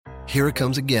Here it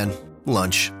comes again.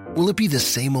 Lunch. Will it be the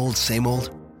same old, same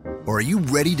old? Or are you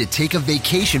ready to take a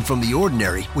vacation from the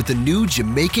ordinary with the new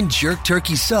Jamaican Jerk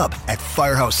Turkey Sub at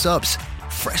Firehouse Subs?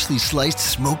 Freshly sliced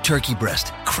smoked turkey breast,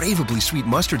 craveably sweet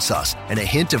mustard sauce, and a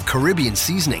hint of Caribbean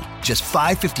seasoning. Just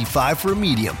 $5.55 for a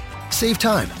medium. Save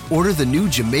time. Order the new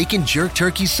Jamaican Jerk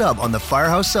Turkey Sub on the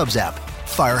Firehouse Subs app.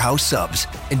 Firehouse Subs.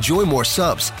 Enjoy more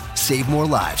subs. Save more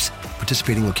lives.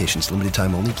 Participating locations. Limited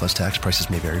time only, plus tax. Prices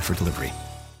may vary for delivery.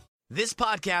 This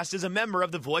podcast is a member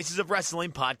of the Voices of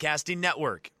Wrestling Podcasting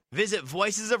Network. Visit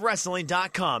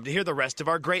voicesofwrestling.com to hear the rest of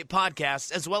our great podcasts,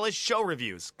 as well as show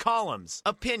reviews, columns,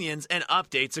 opinions, and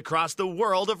updates across the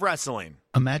world of wrestling.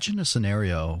 Imagine a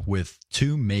scenario with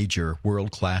two major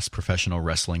world-class professional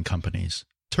wrestling companies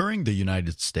touring the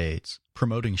United States,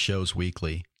 promoting shows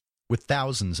weekly, with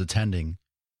thousands attending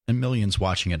and millions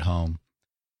watching at home.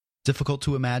 Difficult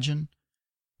to imagine?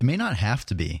 It may not have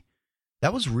to be.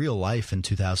 That was real life in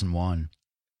 2001.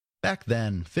 Back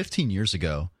then, 15 years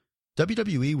ago,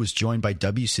 WWE was joined by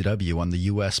WCW on the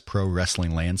U.S. pro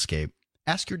wrestling landscape.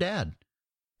 Ask your dad.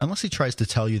 Unless he tries to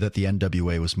tell you that the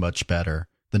NWA was much better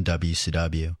than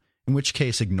WCW, in which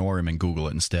case ignore him and Google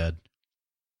it instead.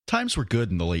 Times were good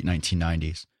in the late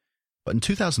 1990s, but in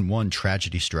 2001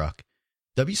 tragedy struck.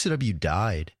 WCW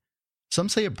died. Some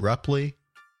say abruptly,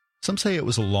 some say it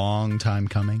was a long time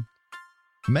coming.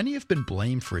 Many have been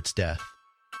blamed for its death.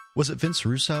 Was it Vince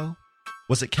Russo?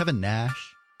 Was it Kevin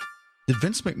Nash? Did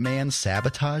Vince McMahon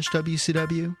sabotage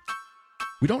WCW?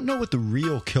 We don't know what the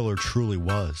real killer truly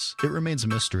was. It remains a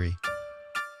mystery.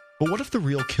 But what if the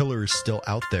real killer is still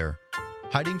out there,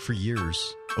 hiding for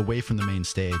years, away from the main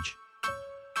stage?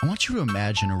 I want you to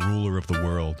imagine a ruler of the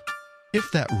world.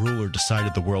 If that ruler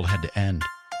decided the world had to end.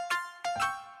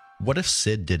 What if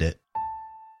Sid did it?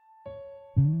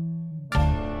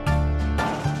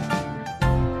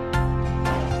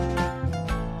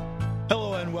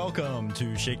 Welcome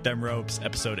to Shake Them Ropes,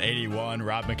 episode 81.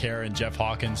 Rob McCarron, Jeff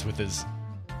Hawkins with his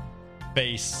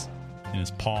face in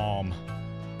his palm.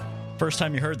 First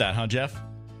time you heard that, huh, Jeff?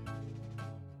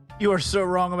 You are so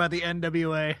wrong about the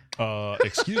NWA.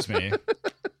 Excuse me.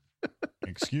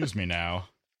 Excuse me now.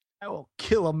 I will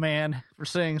kill a man for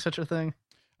saying such a thing.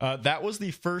 That was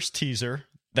the first teaser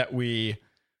that we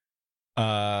in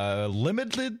a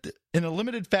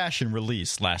limited fashion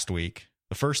released last week.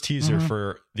 The first teaser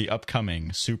for the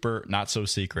upcoming super not so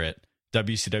secret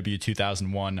WCW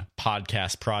 2001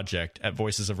 podcast project at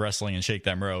Voices of Wrestling and Shake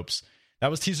Them Ropes. That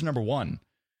was teaser number 1.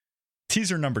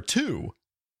 Teaser number 2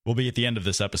 will be at the end of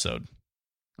this episode.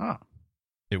 Oh.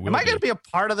 It will Am I going to be a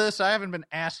part of this? I haven't been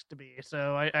asked to be,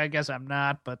 so I guess I'm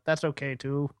not, but that's okay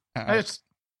too.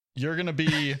 You're going to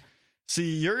be,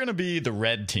 you're going to be the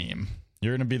red team.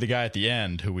 You're going to be the guy at the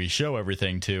end who we show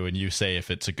everything to, and you say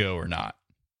if it's a go or not.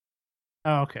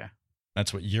 Oh, okay.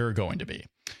 That's what you're going to be.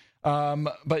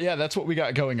 But yeah, that's what we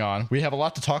got going on. We have a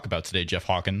lot to talk about today, Jeff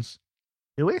Hawkins.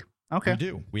 Do we? Okay. We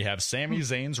do. We have Sami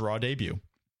Zayn's Raw debut.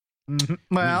 Mm-hmm.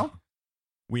 Well,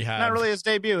 we have not really his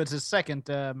debut. It's his second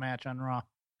match on Raw.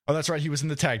 Oh, that's right. He was in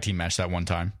the tag team match that one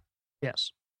time.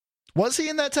 Yes. Was he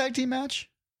in that tag team match?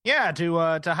 Yeah,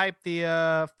 to hype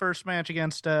the first match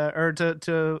against or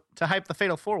to hype the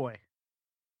Fatal 4-Way.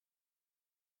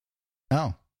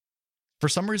 Oh. For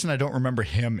some reason, I don't remember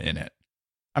him in it.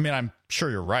 I mean, I'm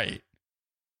sure you're right.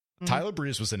 Mm-hmm. Tyler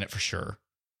Breeze was in it for sure.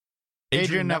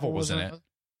 Adrian Neville was in it.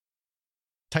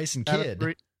 Tyson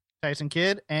Kidd. Tyson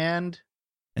Kidd and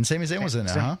Sami Zayn was in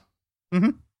it, huh? Mm-hmm.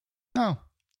 Oh.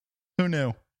 Who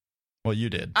knew? Well,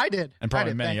 you did. I did. And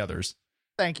probably many others.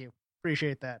 Thank you.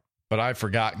 Appreciate that. But I've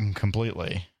forgotten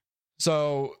completely.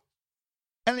 So,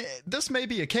 and this may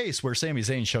be a case where Sami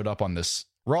Zayn showed up on this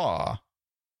Raw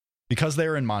because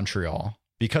they're in Montreal,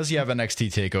 because you have NXT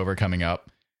TakeOver coming up.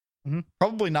 Mm-hmm.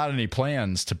 Probably not any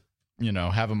plans to,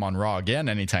 have him on Raw again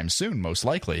anytime soon, most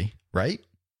likely, right?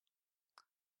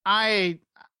 I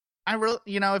really,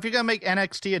 if you're going to make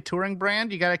NXT a touring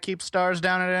brand, you got to keep stars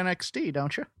down at NXT,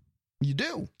 don't you? You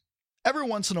do. Every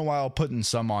once in a while, putting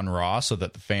some on Raw so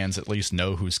that the fans at least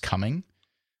know who's coming.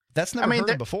 That's never heard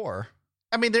of before.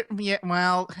 I mean,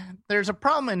 there's a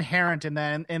problem inherent in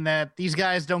that these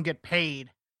guys don't get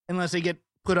paid unless they get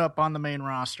put up on the main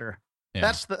roster. Yeah.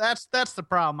 That's the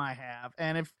problem I have.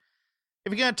 And if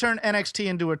you're going to turn NXT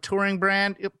into a touring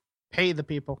brand, pay the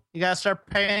people. You got to start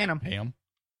paying them. Pay them.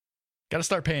 Got to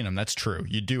start paying them. That's true.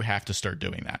 You do have to start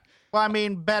doing that. Well, I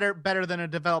mean, better than a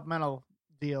developmental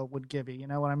deal would give you. You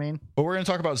know what I mean? But we're going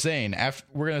to talk about Zayn.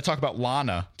 We're going to talk about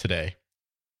Lana today.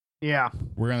 Yeah.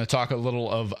 We're going to talk a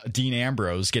little of Dean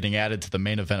Ambrose getting added to the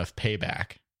main event of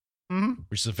Payback,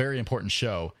 which is a very important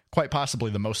show. Quite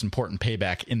possibly the most important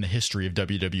Payback in the history of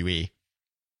WWE.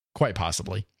 Quite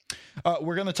possibly.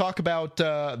 We're going to talk about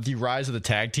the rise of the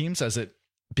tag teams, as it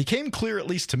became clear, at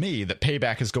least to me, that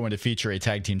Payback is going to feature a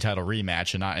tag team title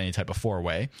rematch and not any type of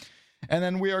four-way. And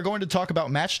then we are going to talk about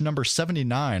match number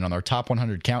 79 on our Top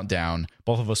 100 Countdown.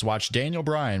 Both of us watched Daniel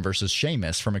Bryan versus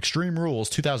Sheamus from Extreme Rules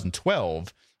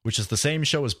 2012, which is the same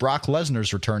show as Brock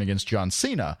Lesnar's return against John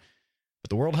Cena. But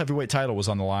the World Heavyweight title was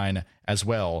on the line as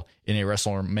well in a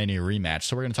WrestleMania rematch.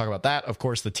 So we're going to talk about that. Of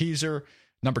course, the teaser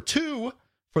number 2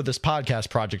 for this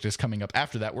podcast project is coming up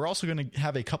after that. We're also going to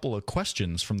have a couple of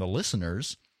questions from the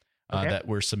listeners that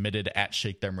were submitted at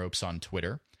Shake Them Ropes on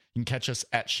Twitter. You can catch us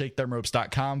at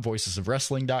shakethemropes.com,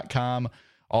 voicesofwrestling.com.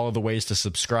 All of the ways to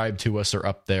subscribe to us are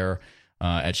up there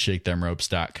at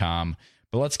shakethemropes.com.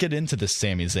 But let's get into this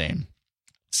Sami Zayn.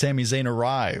 Sami Zayn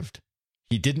arrived.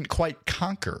 He didn't quite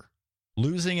conquer,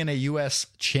 losing in a U.S.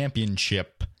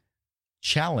 Championship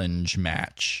challenge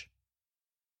match.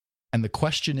 And the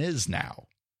question is now,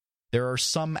 there are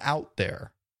some out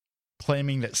there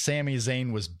claiming that Sami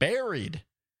Zayn was buried.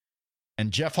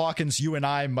 And Jeff Hawkins, you and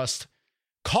I must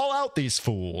call out these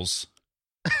fools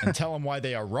and tell them why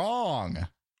they are wrong.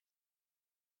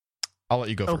 I'll let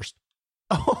you go first.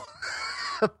 Oh.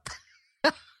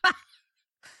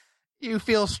 You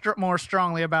feel more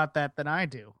strongly about that than I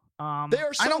do. They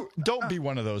are so. Don't be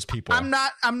one of those people. I'm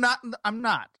not.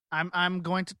 I'm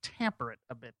going to temper it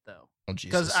a bit, though. Oh,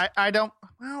 Jesus. Because I don't.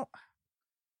 Well,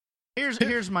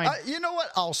 here's my. You know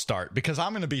what? I'll start because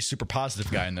I'm going to be a super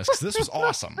positive guy in this, because this was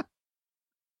awesome.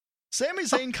 Sami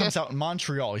Zayn comes out in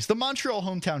Montreal. He's the Montreal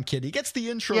hometown kid. He gets the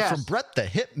intro from Bret the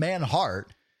Hitman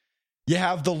Hart. You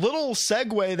have the little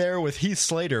segue there with Heath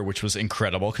Slater, which was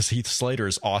incredible because Heath Slater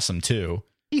is awesome too.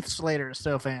 Heath Slater is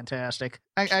so fantastic.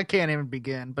 I can't even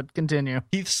begin, but continue.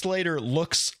 Heath Slater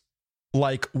looks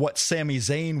like what Sami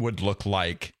Zayn would look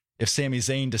like if Sami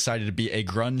Zayn decided to be a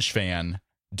grunge fan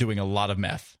doing a lot of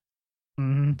meth.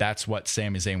 Mm-hmm. That's what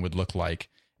Sami Zayn would look like,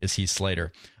 is Heath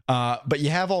Slater. But you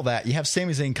have all that. You have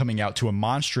Sami Zayn coming out to a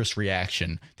monstrous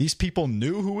reaction. These people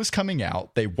knew who was coming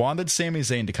out. They wanted Sami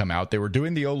Zayn to come out. They were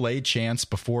doing the Olay chants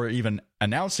before even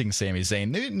announcing Sami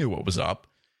Zayn. They knew what was up.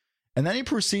 And then he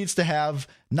proceeds to have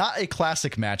not a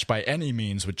classic match by any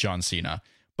means with John Cena,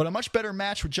 but a much better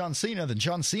match with John Cena than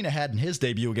John Cena had in his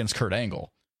debut against Kurt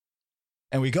Angle.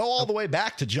 And we go all the way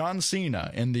back to John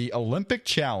Cena in the Olympic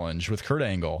Challenge with Kurt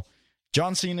Angle.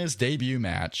 John Cena's debut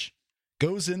match.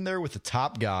 Goes in there with the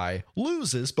top guy,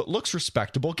 loses, but looks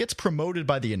respectable, gets promoted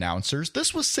by the announcers.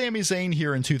 This was Sami Zayn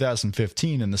here in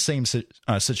 2015 in the same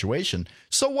situation.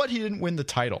 So what? He didn't win the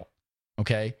title.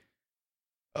 Okay?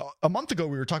 A month ago,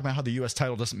 we were talking about how the U.S.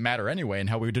 title doesn't matter anyway and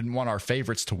how we didn't want our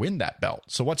favorites to win that belt.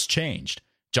 So what's changed?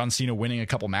 John Cena winning a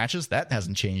couple matches? That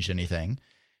hasn't changed anything.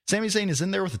 Sami Zayn is in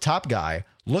there with the top guy,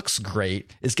 looks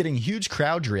great, is getting huge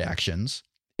crowd reactions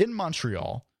in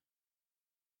Montreal.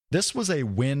 This was a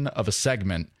win of a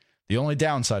segment. The only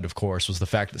downside, of course, was the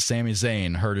fact that Sami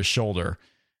Zayn hurt his shoulder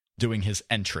doing his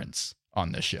entrance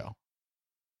on this show.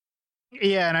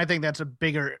 Yeah, and I think that's a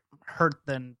bigger hurt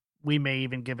than we may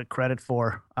even give it credit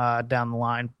for down the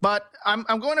line. But I'm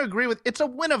going to agree with, it's a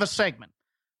win of a segment.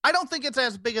 I don't think it's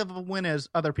as big of a win as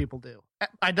other people do.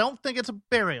 I don't think it's a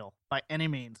burial by any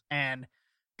means. And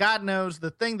God knows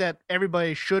the thing that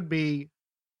everybody should be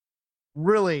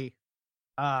really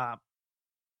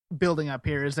building up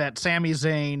here is that Sami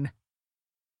Zayn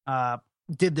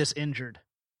did this injured.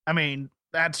 I mean,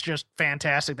 that's just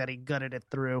fantastic that he gutted it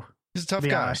through. He's a tough guy. To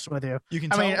be guy. honest with you. You can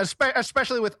tell. I mean,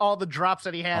 especially with all the drops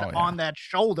that he had on that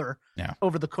shoulder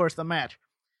over the course of the match.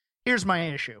 Here's my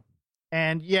issue.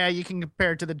 And yeah, you can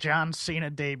compare it to the John Cena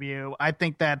debut. I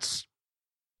think that's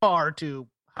far too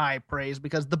high praise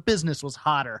because the business was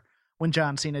hotter when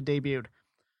John Cena debuted.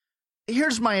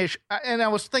 Here's my issue. And I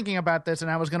was thinking about this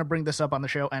and I was going to bring this up on the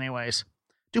show anyways.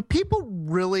 Do people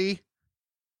really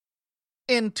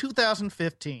in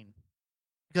 2015,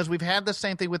 because we've had the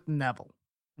same thing with Neville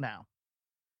now,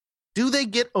 do they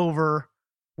get over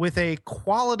with a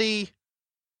quality,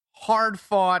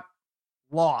 hard-fought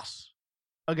loss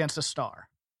against a star?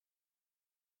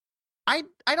 I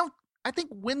think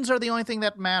wins are the only thing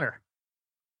that matter.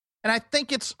 And I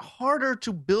think it's harder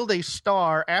to build a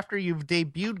star after you've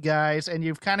debuted guys and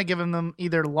you've kind of given them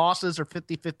either losses or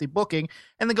 50-50 booking,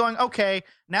 and then going, okay,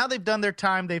 now they've done their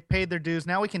time, they've paid their dues,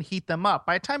 now we can heat them up.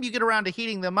 By the time you get around to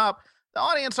heating them up, the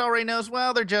audience already knows,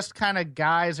 well, they're just kind of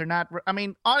guys. They're not, I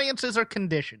mean, audiences are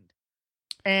conditioned.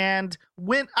 And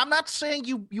when I'm not saying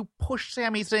you push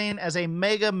Sami Zayn as a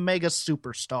mega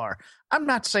superstar. I'm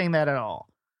not saying that at all.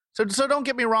 So don't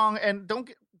get me wrong, and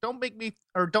don't make me,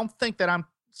 or don't think that I'm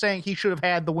saying he should have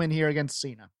had the win here against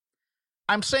Cena.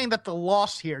 I'm saying that the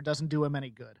loss here doesn't do him any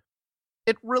good.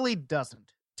 It really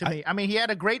doesn't. to me. I mean, he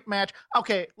had a great match.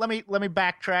 Okay, let me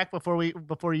backtrack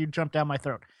before you jump down my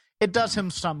throat. It does him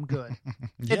some good.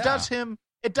 Yeah.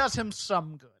 It does him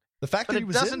some good. The fact that he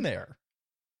was in there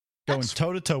going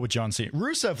toe-to-toe with John Cena.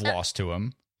 Rusev lost to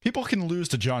him. People can lose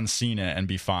to John Cena and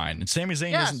be fine. And Sami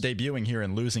Zayn isn't debuting here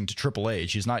and losing to Triple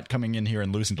H. He's not coming in here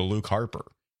and losing to Luke Harper.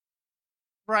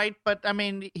 Right, but I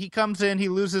mean, he comes in, he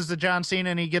loses to John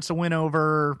Cena, and he gets a win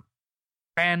over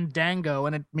Fandango,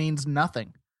 and it means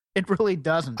nothing. It really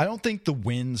doesn't. I don't think the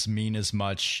wins mean as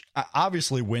much.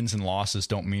 Obviously, wins and losses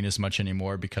don't mean as much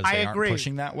anymore because they aren't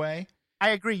pushing that way. I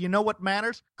agree. You know what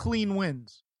matters? Clean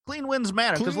wins. Clean wins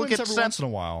matter. Clean look wins at every once in a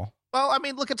while. Well, I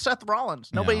mean, look at Seth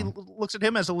Rollins. Nobody looks at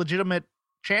him as a legitimate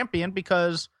champion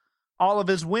because all of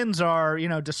his wins are,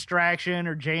 distraction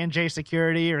or J&J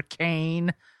Security or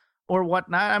Kane or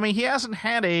whatnot. I mean, he hasn't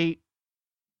had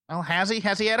has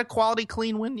he had a quality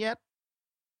clean win yet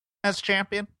as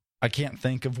champion? I can't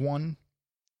think of one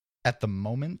at the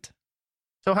moment.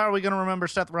 So how are we going to remember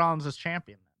Seth Rollins as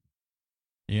champion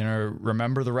then?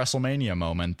 Remember the WrestleMania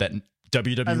moment that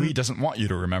WWE doesn't want you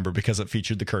to remember because it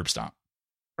featured the curb stomp.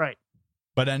 Right.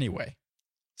 But anyway,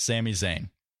 Sami Zayn.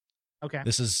 Okay.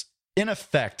 This is, in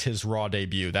effect, his Raw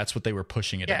debut. That's what they were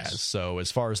pushing it as. So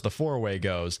as far as the four-way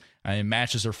goes,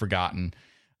 matches are forgotten.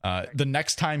 The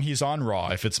next time he's on Raw,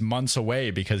 if it's months away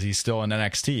because he's still in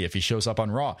NXT, if he shows up on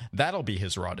Raw, that'll be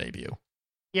his Raw debut.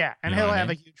 Yeah, and he'll have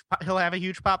a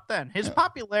huge pop then. His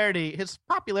popularity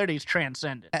is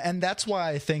transcendent. And that's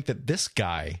why I think that this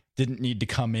guy didn't need to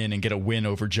come in and get a win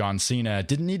over John Cena,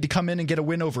 didn't need to come in and get a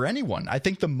win over anyone. I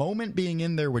think the moment being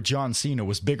in there with John Cena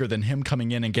was bigger than him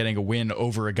coming in and getting a win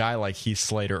over a guy like Heath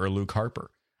Slater or Luke Harper.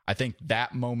 I think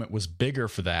that moment was bigger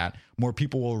for that. More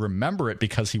people will remember it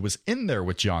because he was in there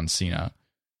with John Cena.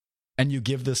 And you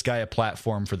give this guy a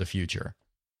platform for the future.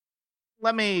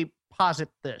 Let me posit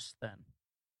this then.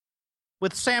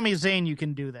 With Sami Zayn, you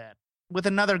can do that. With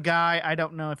another guy, I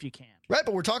don't know if you can. Right,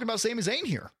 but we're talking about Sami Zayn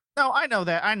here. No, I know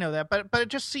that. But it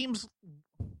just seems...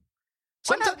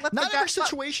 Not every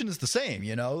situation is the same,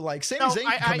 Like, Sami Zayn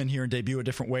can come in here and debut a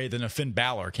different way than a Finn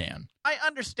Balor can. I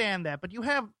understand that, but you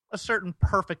have a certain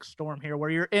perfect storm here where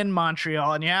you're in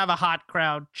Montreal and you have a hot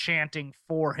crowd chanting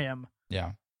for him.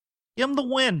 Yeah. Give him the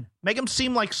win. Make him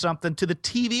seem like something to the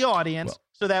TV audience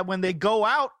so that when they go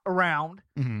out around,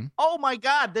 oh my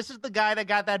God, this is the guy that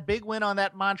got that big win on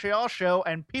that Montreal show,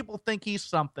 and people think he's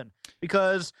something.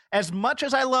 Because as much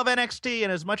as I love NXT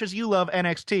and as much as you love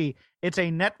NXT, it's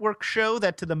a network show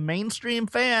that to the mainstream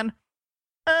fan,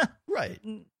 right,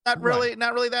 not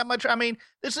really that much. I mean,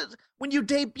 this is when you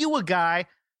debut a guy,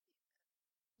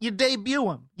 you debut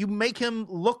him, you make him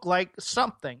look like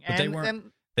something. But they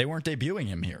weren't debuting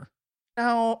him here.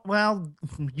 No, well,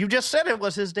 you just said it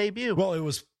was his debut. Well, it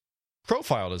was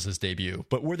profiled as his debut,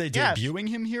 but were they debuting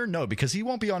him here? No, because he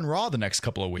won't be on Raw the next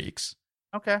couple of weeks.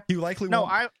 Okay. He likely won't.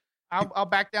 No, I'll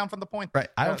back down from the point. Right.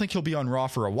 I don't think he'll be on Raw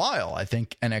for a while. I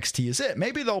think NXT is it.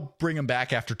 Maybe they'll bring him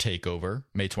back after TakeOver,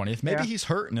 May 20th. Maybe he's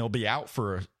hurt and he'll be out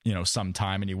for, some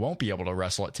time and he won't be able to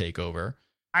wrestle at TakeOver.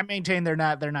 I maintain they're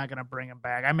not going to bring him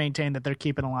back. I maintain that they're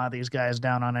keeping a lot of these guys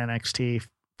down on NXT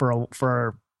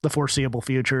for the foreseeable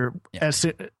future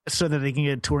so that they can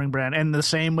get a touring brand. And the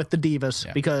same with the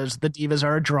Divas because the Divas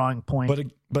are a drawing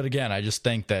point. But again, I just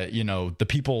think that, the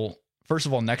people, first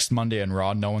of all, next Monday on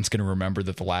Raw, no one's going to remember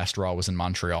that the last Raw was in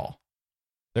Montreal.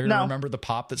 They're going to remember the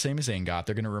pop that Sami Zayn got.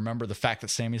 They're going to remember the fact that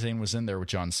Sami Zayn was in there with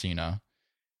John Cena.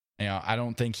 I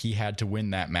don't think he had to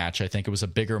win that match. I think it was a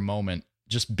bigger moment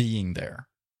just being there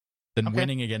than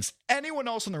winning against anyone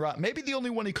else on the Raw. Maybe the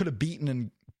only one he could have beaten and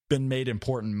been made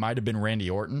important might have been Randy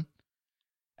Orton.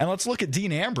 And let's look at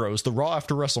Dean Ambrose, the Raw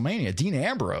after WrestleMania. Dean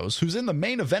Ambrose, who's in the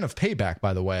main event of Payback,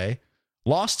 by the way,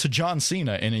 lost to John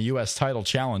Cena in a U.S. title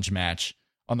challenge match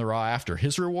on the Raw after.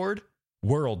 His reward,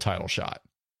 world title shot.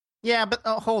 Yeah, but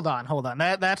hold on.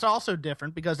 That's also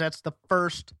different because that's the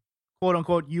first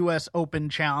quote-unquote U.S. Open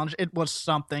challenge. It was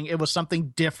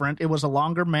something different. It was a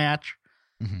longer match.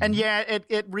 And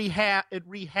it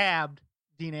rehabbed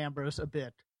Dean Ambrose a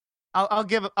bit. I'll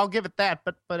give it that,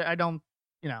 but I don't,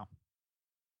 it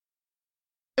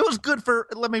was good for,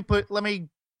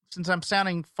 since I'm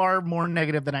sounding far more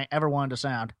negative than I ever wanted to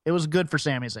sound, it was good for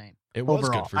Sami Zayn. It was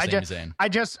overall. Good for Sami Zayn. I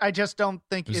just don't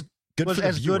think it was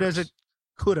as good as it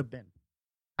could have been.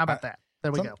 How about that?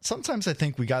 There we go. Sometimes I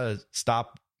think we got to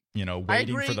stop,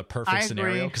 waiting for the perfect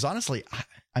scenario. Because honestly,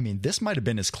 I mean, this might have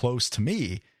been as close to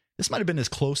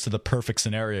the perfect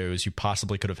scenario as you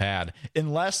possibly could have had.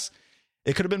 Unless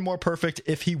It could have been more perfect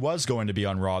if he was going to be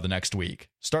on Raw the next week.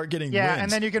 Start getting wins. And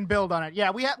then you can build on it.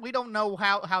 Yeah, we don't know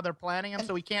how they're planning him,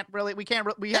 so we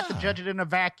have to judge it in a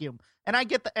vacuum. And I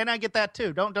get that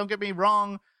too. Don't get me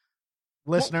wrong,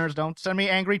 listeners. Don't send me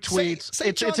angry tweets.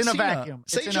 It's in a vacuum.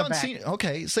 Say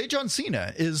John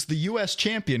Cena is the U.S.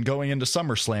 champion going into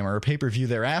SummerSlam or a pay-per-view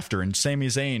thereafter, and Sami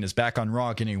Zayn is back on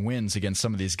Raw getting wins against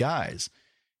some of these guys.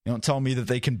 You don't tell me that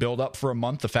they can build up for a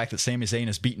month the fact that Sami Zayn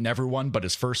has beaten everyone, but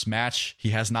his first match he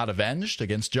has not avenged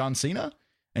against John Cena,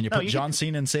 and you put John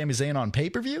Cena and Sami Zayn on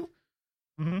pay-per-view?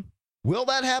 Mm-hmm. Will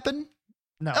that happen?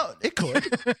 No. Oh, it could.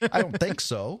 I don't think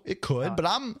so. It could, but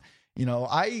a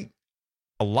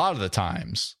lot of the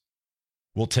times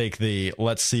we'll take the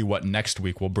let's see what next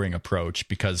week will bring approach,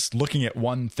 because looking at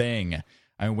one thing,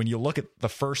 I mean, when you look at the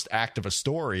first act of a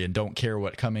story and don't care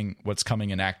what's coming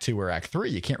in Act 2 or Act 3,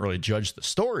 you can't really judge the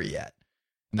story yet.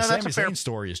 And the Sami Zayn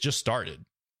story has just started.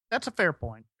 That's a fair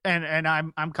point. And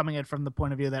I'm coming in from the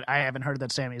point of view that I haven't heard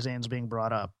that Sami Zayn's being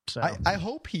brought up. So I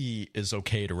hope he is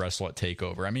okay to wrestle at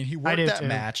TakeOver. I mean, he worked that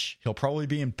match. He'll probably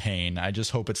be in pain. I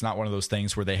just hope it's not one of those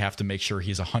things where they have to make sure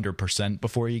he's 100%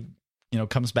 before he,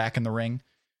 comes back in the ring.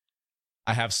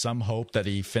 I have some hope that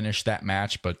he finished that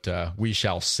match, but we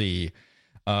shall see.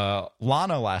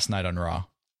 Lana last night on Raw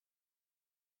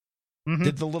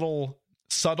did the little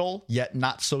subtle yet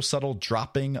not so subtle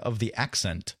dropping of the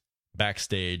accent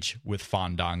backstage with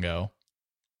Fandango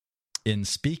in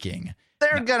speaking.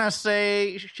 They're gonna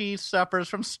say she suffers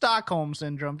from Stockholm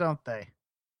syndrome, don't they?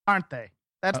 Aren't they?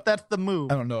 That's the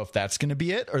move. I don't know if that's going to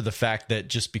be it, or the fact that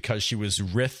just because she was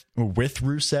with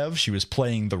Rusev, she was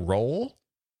playing the role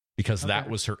because that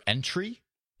was her entry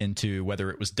into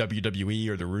whether it was WWE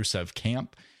or the Rusev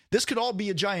camp. This could all be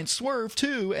a giant swerve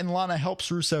too, and Lana helps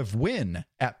Rusev win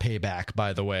at Payback,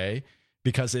 by the way,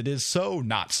 because it is so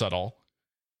not subtle,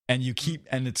 and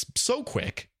it's so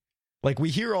quick. Like, we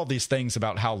hear all these things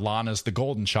about how Lana's the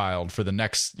golden child for the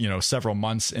next, several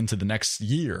months into the next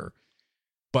year.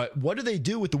 But what do they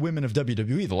do with the women of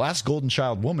WWE? The last golden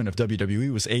child woman of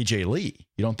WWE was AJ Lee.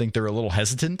 You don't think they're a little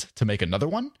hesitant to make another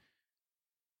one?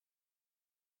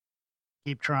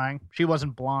 Keep trying. She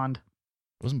wasn't blonde.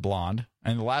 Wasn't blonde.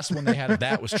 And the last one they had of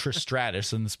that was Trish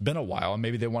Stratus, and it's been a while, and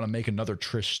maybe they want to make another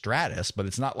Trish Stratus, but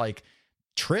it's not like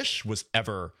Trish was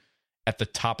ever at the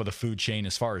top of the food chain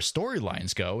as far as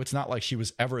storylines go. It's not like she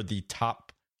was ever the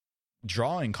top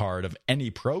drawing card of any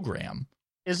program.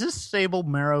 Is this Sable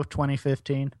Marrow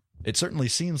 2015? It certainly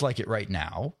seems like it right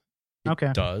now.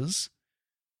 It does.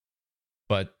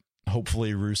 But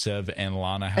hopefully Rusev and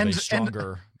Lana have a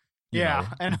stronger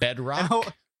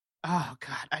bedrock. Oh,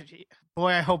 God.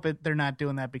 I hope they're not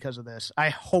doing that because of this. I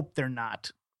hope they're not.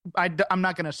 I'm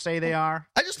not going to say they are.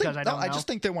 I just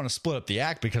think they want to split up the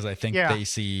act, because I think they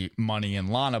see money in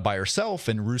Lana by herself,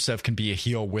 and Rusev can be a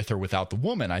heel with or without the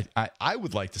woman. I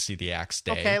would like to see the act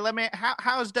stay. Okay,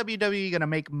 how is WWE going to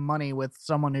make money with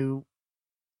someone who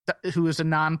is a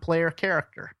non-player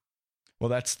character? Well,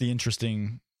 that's the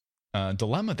interesting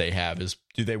dilemma they have, is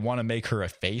do they want to make her a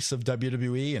face of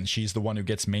WWE and she's the one who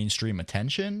gets mainstream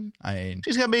attention?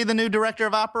 She's going to be the new director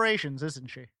of operations, isn't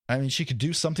she? I mean, she could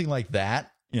do something like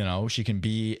that. She can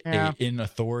be in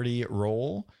authority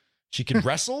role. She could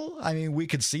wrestle. I mean, we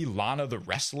could see Lana the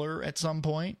wrestler at some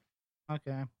point.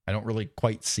 Okay. I don't really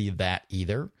quite see that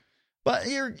either. But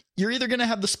you're either going to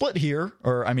have the split here,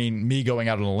 or, I mean, me going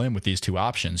out on a limb with these two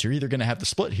options, you're either going to have the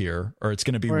split here, or it's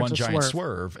going to be one giant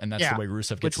swerve, and that's the way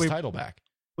Rusev gets his title back.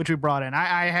 Which we brought in.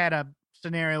 I had a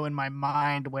scenario in my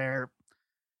mind where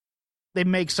they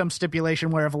make some stipulation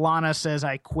where if Lana says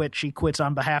I quit, she quits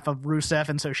on behalf of Rusev,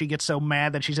 and so she gets so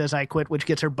mad that she says I quit, which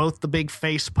gets her both the big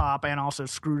face pop and also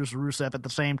screws Rusev at the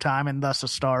same time, and thus a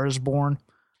star is born.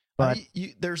 But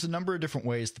there's a number of different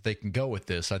ways that they can go with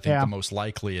this. I think the most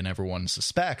likely, and everyone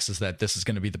suspects, is that this is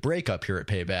going to be the breakup here at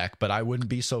Payback, but I wouldn't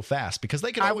be so fast, because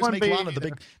they can always make Lana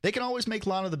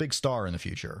the big star in the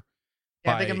future.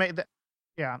 Yeah, they can make that.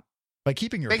 Yeah, by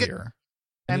keeping her here,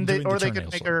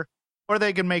 or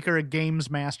they could make her a games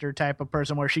master type of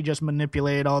person where she just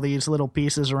manipulated all these little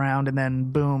pieces around, and then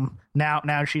boom,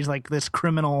 now she's like this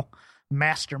criminal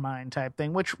mastermind type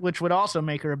thing, which would also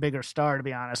make her a bigger star, to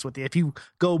be honest with you, if you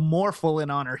go more full in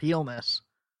on her heelness.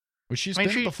 Which she's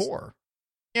been before.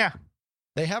 Yeah.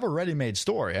 They have a ready-made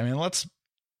story. I mean, let's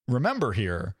remember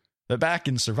here that back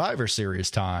in Survivor Series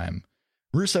time,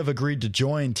 Rusev agreed to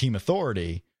join Team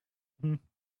Authority. Mm-hmm.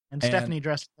 And Stephanie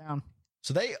dressed down.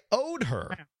 So they owed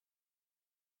her.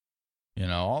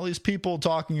 All these people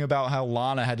talking about how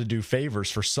Lana had to do favors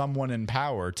for someone in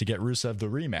power to get Rusev the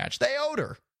rematch. They owed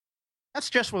her. That's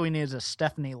just what we need, is a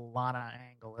Stephanie Lana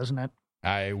angle, isn't it?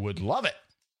 I would love it.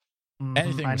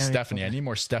 Anything with Stephanie. I need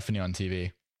more Stephanie on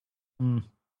TV.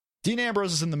 Dean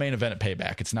Ambrose is in the main event at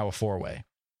Payback. It's now a 4-way.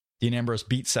 Dean Ambrose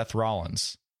beat Seth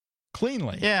Rollins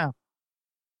cleanly. Yeah.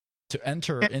 To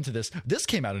enter into this. This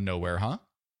came out of nowhere, huh?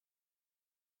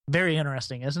 Very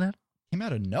interesting, isn't it? Came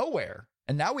out of nowhere.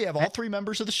 And now we have all 3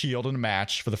 members of the Shield in a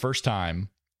match for the first time,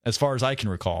 as far as I can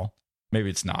recall. Maybe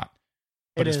it's not.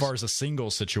 But as far as a single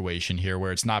situation here,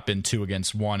 where it's not been 2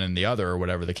 against 1 and the other, or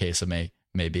whatever the case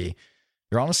may be,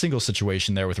 you're on a single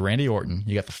situation there with Randy Orton.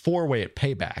 You got the 4-way at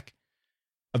Payback.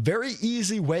 A very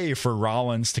easy way for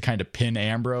Rollins to kind of pin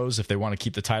Ambrose if they want to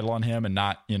keep the title on him and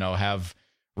not, have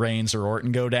Reigns or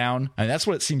Orton go down. And that's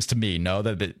what it seems to me, no?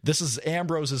 That this is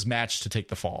Ambrose's match to take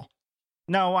the fall.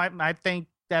 No, I think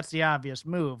that's the obvious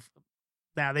move.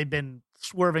 Now, they've been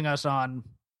swerving us on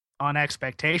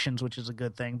expectations, which is a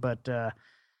good thing. But no,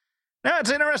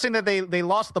 it's interesting that they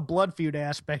lost the blood feud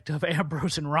aspect of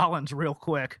Ambrose and Rollins real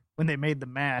quick when they made the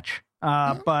match.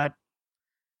 But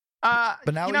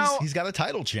now he's got a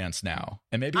title chance now.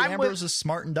 And maybe Ambrose is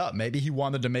smartened up. Maybe he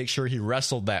wanted to make sure he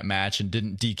wrestled that match and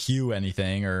didn't DQ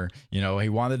anything, or, he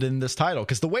wanted in this title.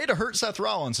 Because the way to hurt Seth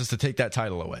Rollins is to take that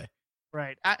title away.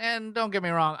 Right. And don't get me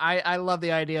wrong. I love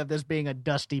the idea of this being a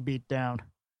Dusty beatdown.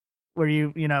 Where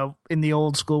in the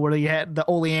old school, where you had the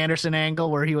Ole Anderson angle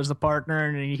where he was the partner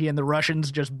and he and the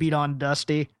Russians just beat on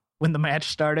Dusty when the match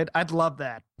started. I'd love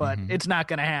that, but it's not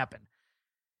going to happen.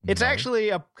 It's actually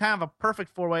a kind of a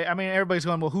perfect 4-way. I mean, everybody's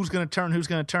going, well, who's going to turn? Who's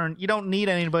going to turn? You don't need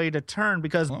anybody to turn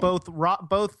because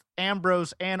both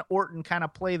Ambrose and Orton kind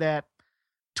of play that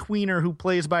tweener who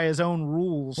plays by his own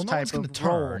rules type of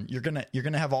turn. You're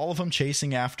gonna have all of them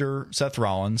chasing after Seth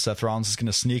Rollins. Seth Rollins is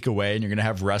gonna sneak away, and you're gonna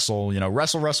have wrestle.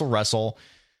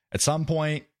 At some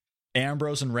point,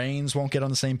 Ambrose and Reigns won't get on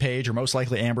the same page, or most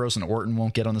likely Ambrose and Orton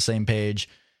won't get on the same page.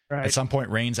 Right. At some point,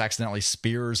 Reigns accidentally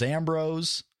spears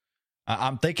Ambrose.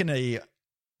 I'm thinking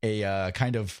a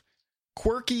kind of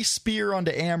quirky spear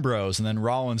onto Ambrose, and then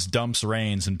Rollins dumps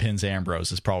Reigns and pins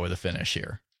Ambrose is probably the finish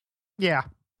here. Yeah.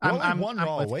 I'm one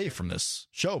Raw away from this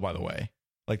show, by the way.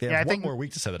 Like, they have one more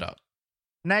week to set it up.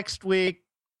 Next week,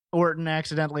 Orton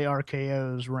accidentally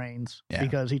RKO's Reigns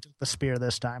because he took the spear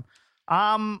this time.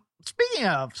 Speaking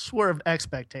of swerved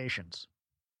expectations,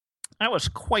 I was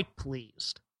quite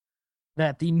pleased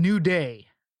that the New Day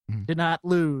did not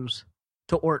lose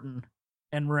to Orton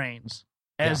and Reigns,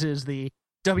 as is the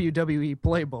WWE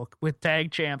playbook with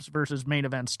tag champs versus main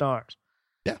event stars.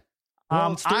 Yeah.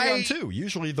 Well, it's 3-on-2.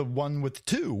 Usually the one with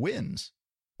 2 wins.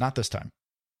 Not this time.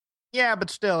 Yeah, but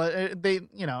still,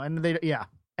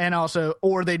 and also,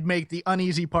 or they'd make the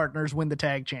uneasy partners win the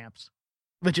tag champs,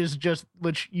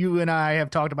 which you and I have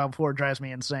talked about before. It drives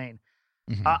me insane.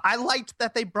 I liked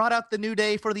that they brought out the New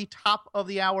Day for the top of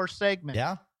the hour segment.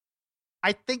 Yeah.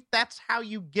 I think that's how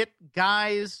you get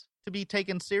guys to be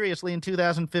taken seriously in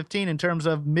 2015 in terms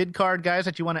of mid-card guys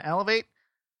that you want to elevate.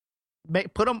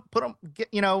 Put them,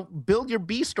 build your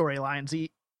B storylines.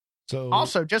 So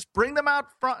also just bring them out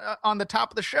front on the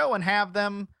top of the show and have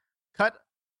them cut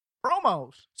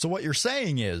promos. So what you're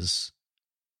saying is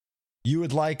you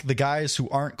would like the guys who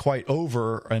aren't quite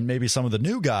over and maybe some of the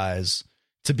new guys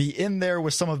to be in there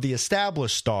with some of the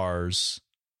established stars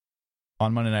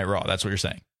on Monday Night Raw. That's what you're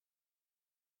saying.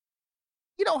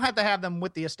 You don't have to have them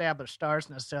with the established stars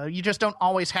necessarily. You just don't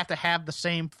always have to have the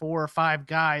same 4 or 5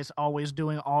 guys always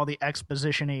doing all the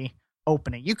exposition-y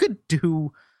opening. You could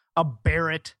do a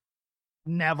Barrett,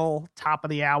 Neville, top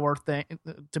of the hour thing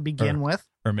to begin with.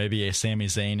 Or maybe a Sami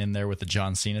Zayn in there with the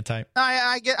John Cena type.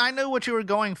 I knew what you were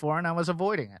going for, and I was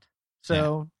avoiding it.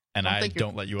 So, yeah. And I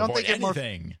don't let you avoid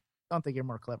anything. Don't think you're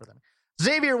more clever than me.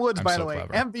 Xavier Woods, by the way,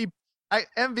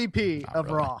 MVP of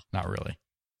really. Raw. Not really.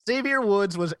 Xavier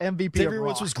Woods was MVP of Raw. Xavier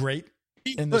Woods was great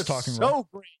in this talking Raw. So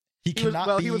great. He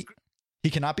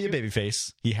cannot be a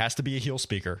babyface. He has to be a heel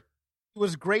speaker. He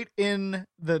was great in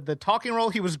the talking role.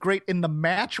 He was great in the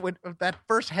match with that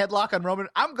first headlock on Roman.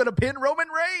 I'm going to pin Roman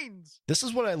Reigns. This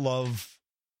is what I love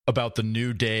about the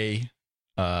New Day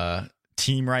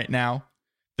team right now.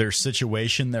 Their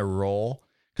situation, their role.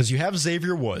 Because you have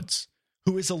Xavier Woods,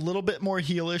 who is a little bit more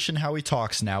heelish in how he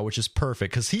talks now, which is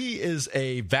perfect. Because he is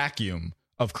a vacuum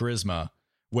of charisma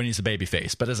when he's a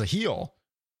babyface. But as a heel,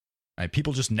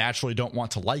 people just naturally don't want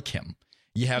to like him.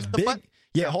 You have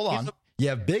hold on. You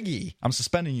have Big E. I'm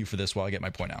suspending you for this while I get my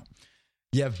point out.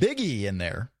 You have Big E in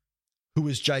there, who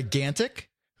is gigantic,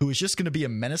 who is just going to be a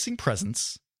menacing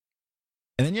presence.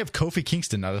 And then you have Kofi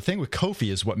Kingston. Now, the thing with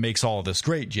Kofi is what makes all of this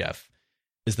great, Jeff,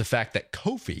 is the fact that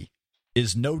Kofi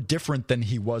is no different than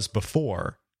he was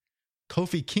before.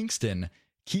 Kofi Kingston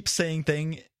keeps saying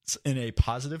things in a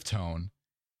positive tone,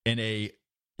 in a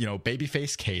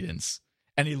babyface cadence,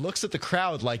 And he looks at the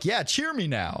crowd like, yeah, cheer me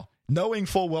now, knowing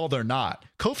full well they're not.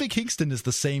 Kofi Kingston is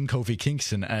the same Kofi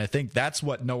Kingston, and I think that's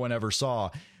what no one ever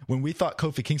saw. When we thought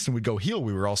Kofi Kingston would go heel,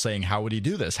 we were all saying, how would he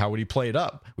do this? How would he play it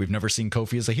up? We've never seen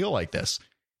Kofi as a heel like this.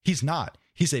 He's not.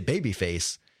 He's a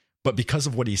babyface, but because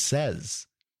of what he says,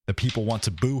 the people want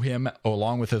to boo him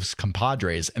along with his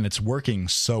compadres, and it's working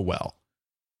so well.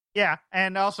 Yeah,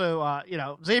 and also,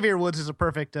 Xavier Woods is a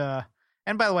perfect...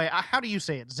 and by the way, how do you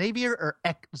say it? Xavier or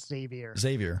Xavier?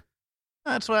 Xavier.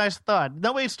 That's what I thought.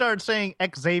 Nobody started saying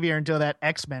Xavier until that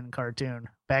X-Men cartoon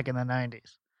back in the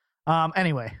 90s.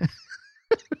 Anyway...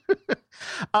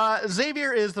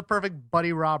 Xavier is the perfect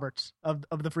Buddy Roberts of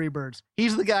the Freebirds.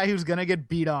 He's the guy who's gonna get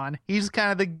beat on. He's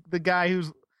kind of the guy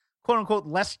who's quote unquote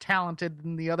less talented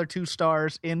than the other two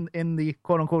stars in the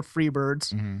quote unquote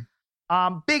Freebirds.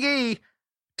 Mm-hmm. Big E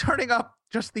turning up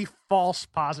just the false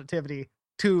positivity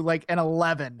to like an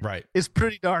 11 is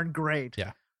pretty darn great.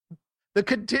 Yeah. The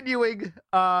continuing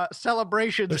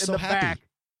celebrations in the back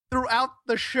throughout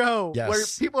the show, where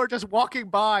people are just walking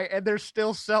by and they're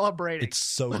still celebrating. It's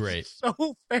so great.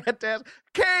 So fantastic.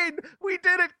 Kane, we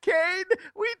did it, Kane.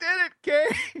 We did it,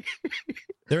 Kane.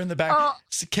 They're in the back.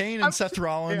 Kane and Seth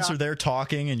Rollins are there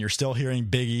talking, and you're still hearing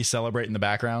Big E celebrate in the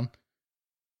background.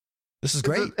 This is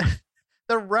great.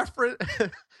 The reference,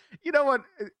 you know what?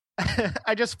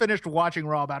 I just finished watching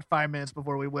Raw about 5 minutes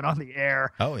before we went on the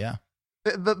air. Oh, yeah.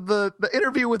 The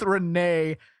interview with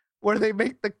Renee, where they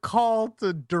make the call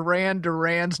to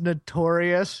Duran's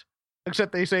Notorious,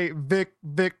 except they say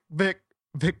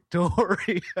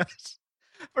Victorious.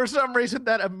 For some reason,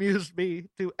 that amused me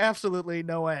to absolutely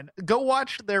no end. Go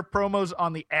watch their promos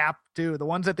on the app, too. The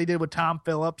ones that they did with Tom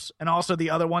Phillips, and also the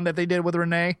other one that they did with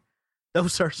Renee.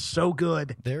 Those are so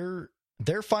good. They're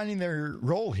finding their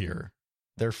role here.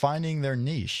 They're finding their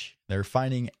niche. They're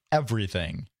finding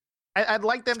everything. I'd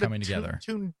like them to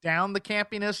tune down the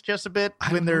campiness just a bit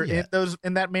when they're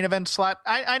in that main event slot.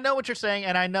 I know what you're saying,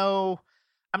 and I know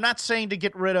I'm not saying to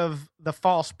get rid of the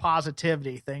false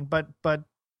positivity thing, but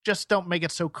just don't make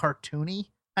it so cartoony,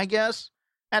 I guess,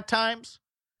 at times.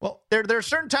 Well, there are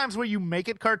certain times where you make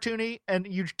it cartoony and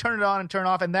you turn it on and turn it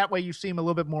off, and that way you seem a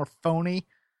little bit more phony.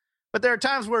 But there are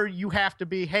times where you have to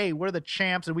be, hey, we're the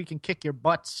champs and we can kick your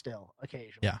butt still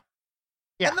occasionally. Yeah.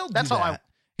 Yeah, and that's all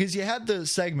because you had the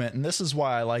segment, and this is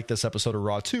why I like this episode of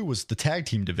Raw too, was the tag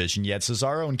team division. You had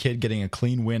Cesaro and Kid getting a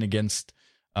clean win against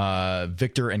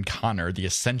Victor and Connor, the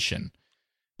Ascension.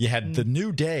 You had the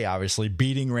New Day, obviously,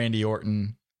 beating Randy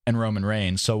Orton and Roman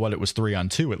Reigns. So what, it was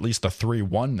 3-on-2, at least a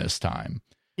 3-1 this time.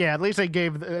 Yeah, at least they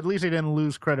didn't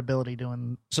lose credibility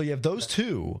doing. So you have those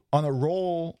two on a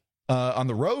roll. On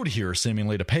the road here,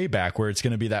 seemingly to Payback, where it's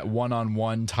going to be that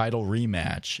one-on-one title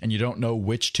rematch, and you don't know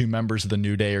which two members of the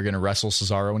New Day are going to wrestle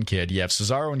Cesaro and Kid. You have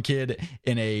Cesaro and Kid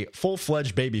in a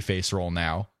full-fledged babyface role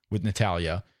now with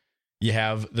Natalya. You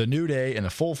have the New Day in a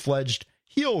full-fledged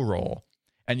heel role,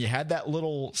 and you had that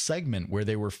little segment where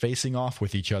they were facing off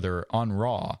with each other on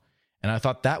Raw, and I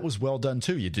thought that was well done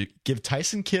too. You give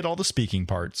Tyson Kidd all the speaking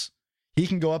parts. He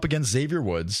can go up against Xavier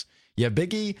Woods. You have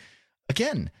Big E,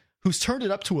 again, who's turned it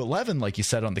up to 11, like you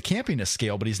said, on the campiness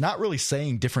scale, but he's not really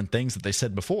saying different things that they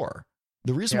said before.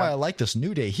 The reason why I like this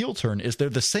New Day heel turn is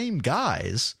they're the same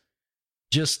guys,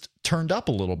 just turned up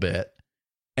a little bit,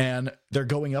 and they're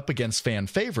going up against fan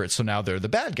favorites, so now they're the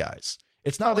bad guys.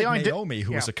 It's not like Naomi,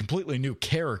 who was a completely new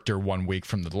character 1 week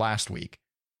from the last week.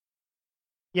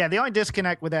 Yeah, the only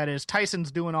disconnect with that is Tyson's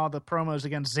doing all the promos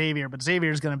against Xavier, but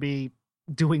Xavier's going to be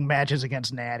doing matches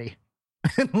against Natty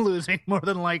and losing more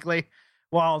than likely,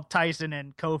 while Tyson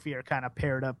and Kofi are kind of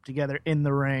paired up together in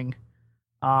the ring.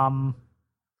 Yeah.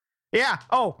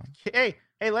 Oh, hey,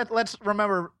 let's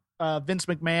remember Vince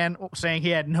McMahon saying he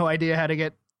had no idea how to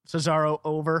get Cesaro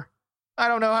over. I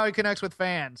don't know how he connects with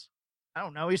fans. I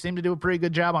don't know. He seemed to do a pretty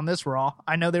good job on this Raw.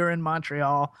 I know they were in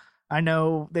Montreal. I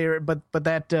know they were, but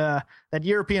that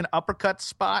European uppercut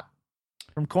spot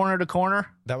from corner to corner,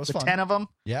 that was fun. 10 of them.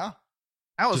 Yeah.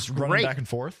 That was just great. Running back and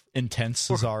forth. Intense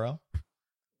Cesaro.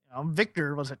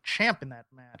 Victor was a champ in that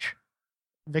match.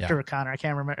 Victor or Connor, I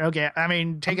can't remember. Okay, I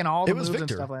mean, taking all the moves and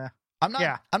stuff like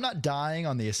that. I'm not dying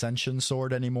on the Ascension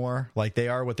sword anymore. Like, they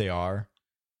are what they are.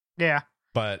 Yeah.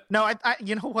 But no, I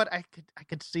you know what? I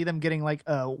could see them getting like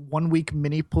a 1 week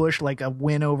mini push, like a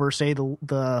win over, say,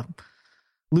 the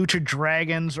Lucha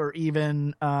Dragons or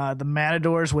even the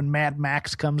Matadors when Mad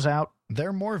Max comes out.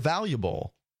 They're more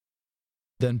valuable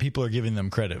than people are giving them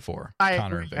credit for.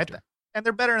 Connor and Victor. And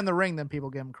they're better in the ring than people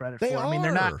give them credit for. I mean,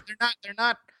 they're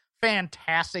not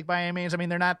fantastic by any means. I mean,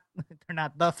 they're not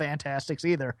the Fantastics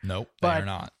either. Nope, they're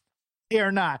not. They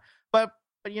are not. But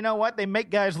you know what? They make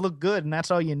guys look good, and that's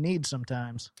all you need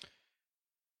sometimes.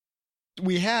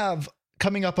 we have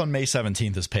coming up on May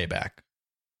 17th is Payback.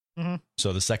 Mm-hmm.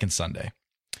 So the second Sunday.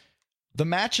 The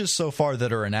matches so far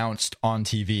that are announced on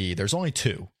TV, there's only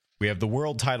two. We have the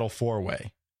world title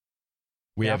 4-way.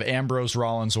 We have Ambrose,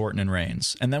 Rollins, Orton, and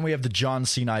Reigns. And then we have the John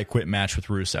Cena I Quit match with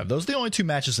Rusev. Those are the only two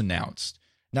matches announced.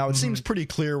 Now, it seems pretty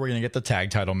clear we're going to get the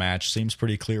tag title match. Seems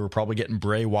pretty clear we're probably getting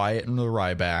Bray Wyatt and the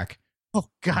Ryback. Oh,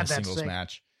 God, that singles segment.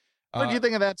 match. What did you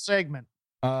think of that segment?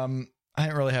 I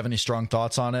didn't really have any strong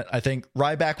thoughts on it. I think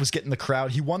Ryback was getting the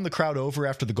crowd. He won the crowd over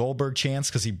after the Goldberg chance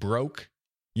because he broke.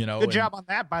 Good job on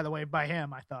that, by the way, by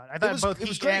him. I thought both it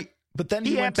was great. But then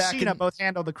he went back Cena both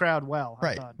handled the crowd well.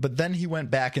 Right. But then he went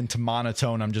back into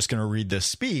monotone. I'm just going to read this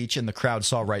speech, and the crowd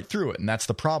saw right through it. And that's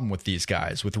the problem with these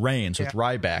guys, with Reigns, with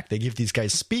Ryback. They give these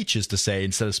guys speeches to say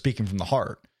instead of speaking from the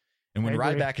heart. And when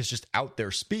Ryback is just out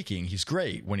there speaking, he's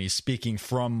great. When he's speaking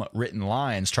from written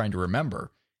lines, trying to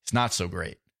remember, it's not so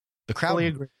great. The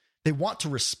crowd, they want to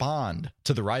respond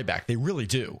to the Ryback. They really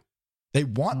do. They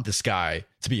want this guy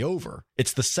to be over.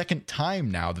 It's the second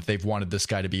time now that they've wanted this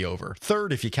guy to be over.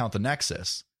 Third, if you count the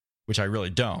Nexus, which I really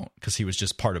don't, because he was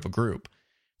just part of a group.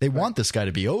 They want this guy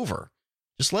to be over.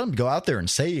 Just let him go out there and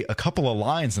say a couple of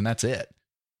lines, and that's it.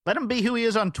 Let him be who he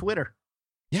is on Twitter.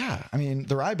 Yeah, I mean,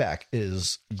 the Ryback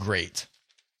is great.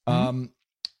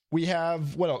 We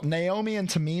have, what else? Naomi and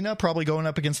Tamina probably going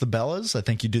up against the Bellas. I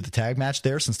think you do the tag match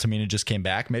there since Tamina just came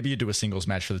back. Maybe you do a singles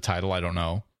match for the title. I don't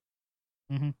know.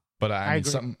 But I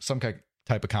mean, some type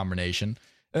of combination.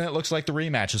 And it looks like the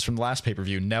rematches from the last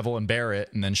pay-per-view, Neville and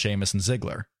Barrett, and then Sheamus and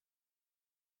Ziggler.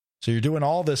 So you're doing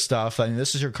all this stuff. I mean,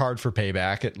 this is your card for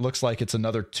Payback. It looks like it's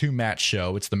another 2-match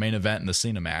show. It's the main event and the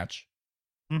Cena match.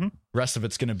 The rest of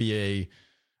it's going to be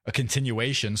a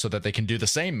continuation so that they can do the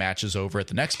same matches over at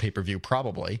the next pay-per-view,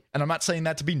 probably. And I'm not saying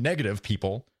that to be negative,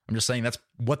 people. I'm just saying that's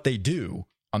what they do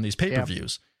on these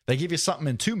pay-per-views. They give you something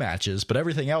in 2 matches, but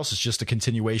everything else is just a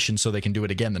continuation so they can do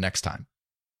it again the next time.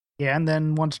 Yeah, and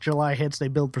then once July hits, they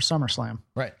build for SummerSlam.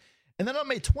 Right. And then on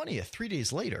May 20th, 3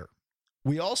 days later,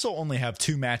 we also only have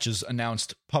 2 matches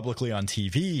announced publicly on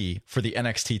TV for the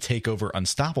NXT TakeOver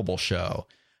Unstoppable show.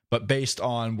 But based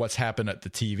on what's happened at the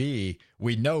TV,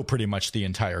 we know pretty much the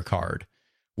entire card.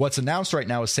 What's announced right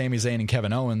now is Sami Zayn and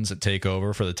Kevin Owens at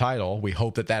TakeOver for the title. We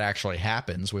hope that actually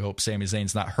happens. We hope Sami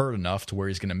Zayn's not hurt enough to where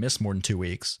he's going to miss more than 2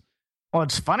 weeks. Well,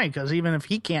 it's funny because even if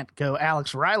he can't go,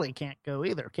 Alex Riley can't go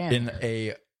either, can he? In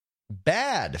a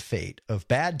bad fate of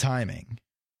bad timing,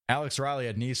 Alex Riley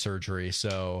had knee surgery,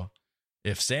 so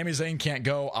if Sami Zayn can't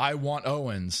go, I want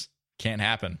Owens. Can't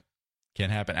happen.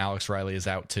 Can't happen. Alex Riley is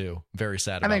out too. Very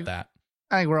sad about that.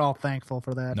 I think we're all thankful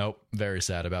for that. Nope. Very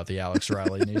sad about the Alex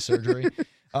Riley knee surgery.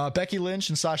 Becky Lynch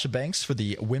and Sasha Banks for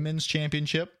the Women's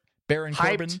Championship. Baron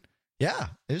Corbin. Yeah,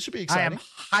 it should be exciting.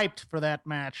 I am hyped for that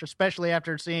match, especially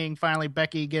after seeing finally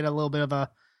Becky get a little bit of a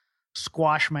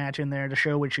squash match in there to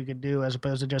show what she could do as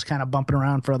opposed to just kind of bumping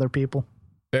around for other people.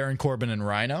 Baron Corbin and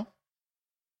Rhino.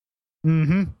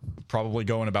 Probably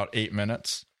going about 8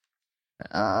 minutes.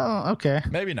 Oh, okay.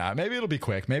 Maybe not. Maybe it'll be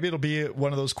quick. Maybe it'll be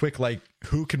one of those quick, like,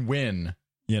 who can win,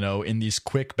 in these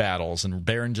quick battles. And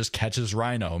Baron just catches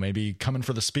Rhino. Maybe coming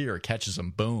for the spear, catches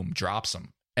him, boom, drops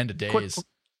him. End of days.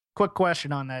 Quick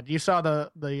question on that. You saw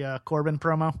the Corbin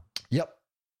promo? Yep.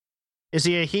 Is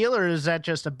he a heel or is that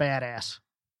just a badass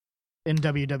in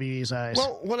WWE's eyes?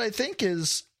 Well, what I think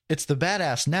is it's the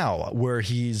badass now where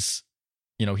he's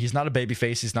not a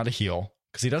babyface. He's not a heel.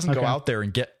 Because he doesn't go out there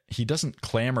and he doesn't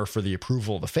clamor for the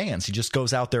approval of the fans. He just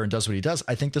goes out there and does what he does.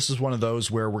 I think this is one of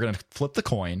those where we're going to flip the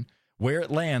coin. Where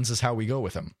it lands is how we go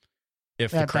with him.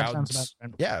 If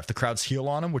the crowd's heel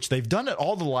on him, which they've done at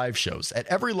all the live shows, at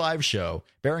every live show,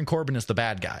 Baron Corbin is the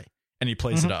bad guy and he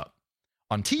plays it up.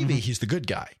 On TV, he's the good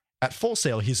guy. At Full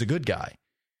Sail, he's a good guy.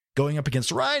 Going up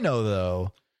against Rhino,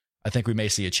 though, I think we may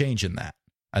see a change in that.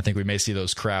 I think we may see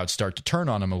those crowds start to turn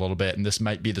on him a little bit, and this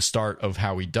might be the start of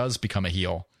how he does become a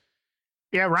heel.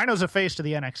 Yeah, Rhino's a face to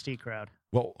the NXT crowd.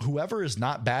 Well, whoever is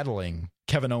not battling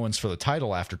Kevin Owens for the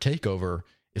title after TakeOver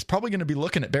is probably going to be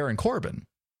looking at Baron Corbin.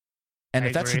 And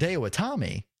if that's Hideo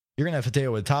Itami, you're going to have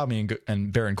Hideo Itami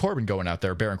and Baron Corbin going out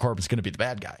there. Baron Corbin's going to be the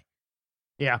bad guy.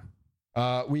 Yeah.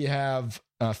 We have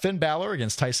Finn Balor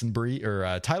against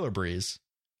Tyler Breeze.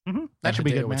 That should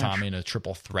be a good match. Itami in a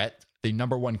triple threat, the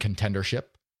 #1 contendership.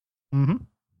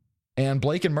 And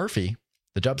Blake and Murphy,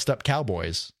 the Dubstep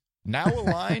Cowboys, now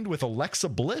aligned with Alexa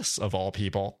Bliss, of all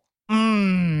people,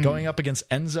 going up against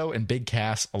Enzo and Big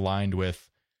Cass, aligned with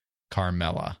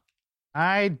Carmella.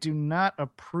 I do not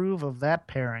approve of that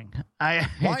pairing. Why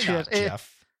not,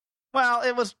 Jeff? Well,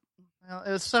 it was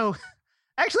so...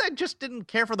 Actually, I just didn't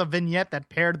care for the vignette that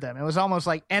paired them. It was almost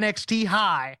like NXT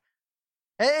High.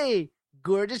 Hey,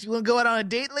 gorgeous. You want to go out on a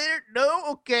date later? No?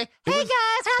 Okay. Hey, guys,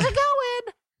 how's it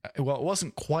going? Well, it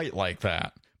wasn't quite like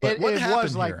that. But what it happened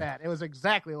was like here? that. It was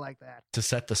exactly like that. To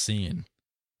set the scene,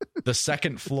 the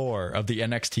second floor of the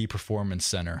NXT Performance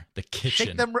Center, the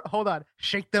kitchen. Hold on.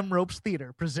 Shake Them Ropes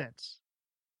Theater presents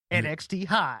NXT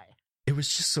High. It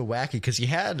was just so wacky because you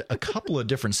had a couple of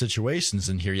different situations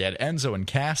in here. You had Enzo and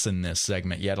Cass in this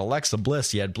segment. You had Alexa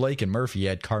Bliss. You had Blake and Murphy. You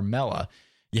had Carmella.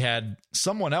 You had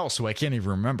someone else who I can't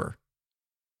even remember.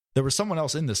 There was someone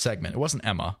else in this segment. It wasn't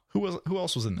Emma. Who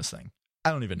else was in this thing? I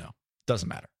don't even know. Doesn't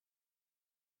matter.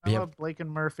 Blake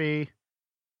and Murphy.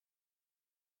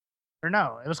 Or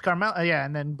no, it was Carmella. Yeah,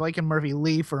 and then Blake and Murphy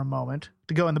leave for a moment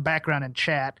to go in the background and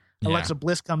chat. Yeah. Alexa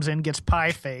Bliss comes in, gets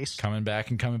pie face. Coming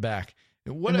back.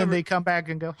 Whatever. And then they come back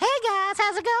and go, hey guys,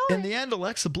 how's it going? In the end,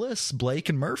 Alexa Bliss, Blake,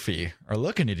 and Murphy are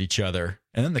looking at each other,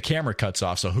 and then the camera cuts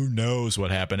off, so who knows what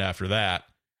happened after that.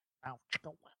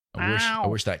 I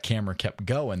wish that camera kept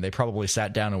going. They probably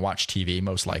sat down and watched TV,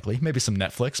 most likely. Maybe some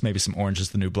Netflix, maybe some Orange is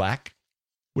the New Black.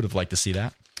 Would have liked to see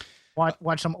that.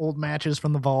 Watch some old matches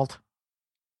from the vault.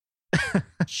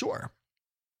 Sure.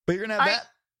 But you're going to have that.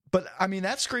 But, I mean,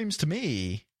 that screams to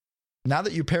me, now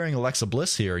that you're pairing Alexa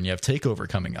Bliss here and you have TakeOver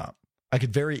coming up, I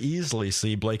could very easily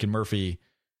see Blake and Murphy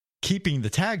keeping the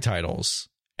tag titles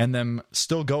and them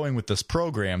still going with this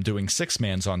program, doing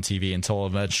 6-mans on TV until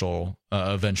eventual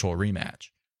rematch.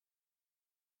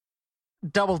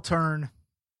 Double turn,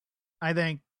 I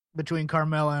think, between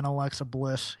Carmella and Alexa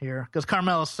Bliss here, because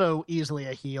Carmella's so easily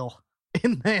a heel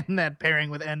in that pairing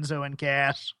with Enzo and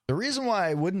Cass. The reason why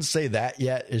I wouldn't say that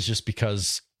yet is just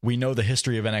because we know the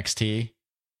history of NXT.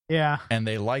 Yeah. And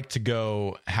they like to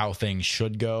go how things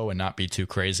should go and not be too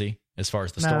crazy as far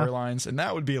as the storylines. And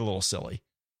that would be a little silly.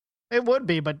 It would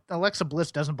be, but Alexa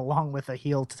Bliss doesn't belong with a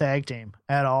heel tag team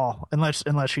at all, unless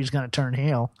she's going to turn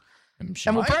heel. And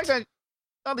we'll probably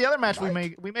the other match we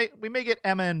may get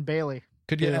Emma and Bayley.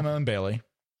 Could get Emma and Bayley.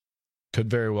 Could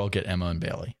very well get Emma and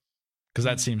Bayley, because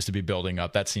that seems to be building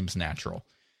up. That seems natural.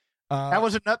 That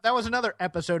was another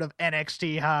episode of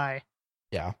NXT High.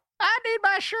 Yeah. I need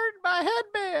my shirt and my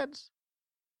headbands.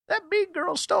 That big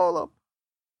girl stole them.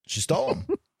 She stole them.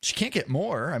 She can't get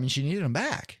more. I mean, she needed them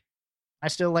back. I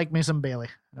still like me some Bayley.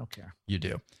 I don't care. You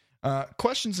do.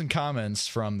 Questions and comments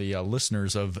from the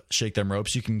listeners of Shake Them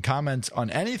Ropes. You can comment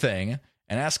on anything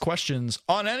and ask questions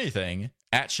on anything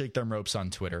at Shake Them Ropes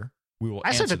on Twitter. We will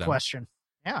answer them. I sent a question.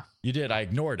 Yeah. You did. I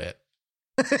ignored it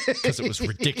because it was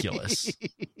ridiculous.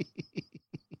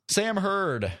 Sam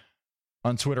Hurd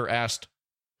on Twitter asked,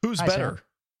 who's better, Sam?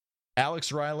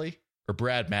 Alex Riley or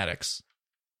Brad Maddox?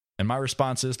 And my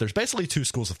response is there's basically two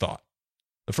schools of thought.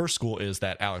 The first school is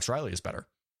that Alex Riley is better.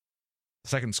 The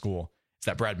second school is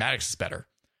that Brad Maddox is better.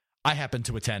 I happen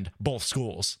to attend both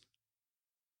schools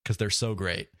because they're so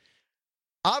great.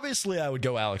 Obviously, I would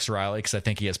go Alex Riley because I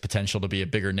think he has potential to be a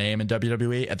bigger name in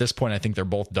WWE. At this point, I think they're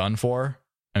both done for.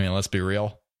 I mean, let's be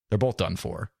real. They're both done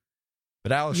for.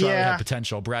 But Alex Riley had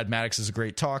potential. Brad Maddox is a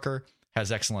great talker,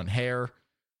 has excellent hair.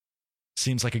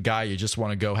 Seems like a guy you just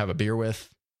want to go have a beer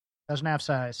with. Doesn't have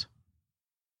size.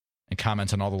 And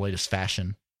comment on all the latest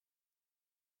fashion.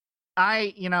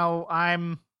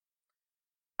 I'm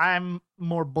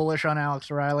more bullish on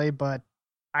Alex Riley, but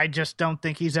I just don't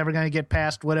think he's ever going to get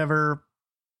past whatever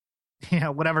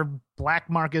black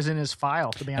mark is in his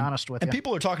file, to be honest with you. And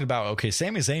people are talking about, okay,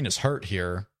 Sami Zayn is hurt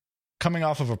here, coming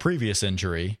off of a previous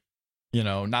injury.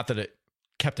 Not that it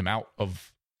kept him out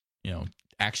of,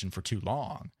 action for too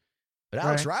long. But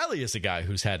Alex Riley is a guy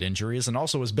who's had injuries and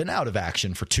also has been out of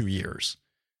action for 2 years.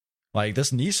 Like,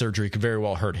 this knee surgery could very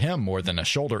well hurt him more than a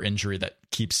shoulder injury that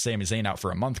keeps Sami Zayn out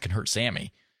for a month can hurt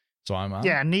Sammy. So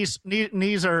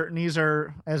knees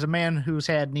are, as a man who's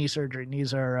had knee surgery,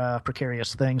 knees are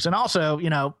precarious things. And also,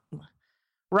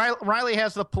 Riley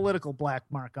has the political black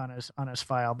mark on his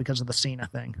file because of the Cena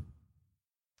thing.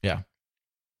 Yeah.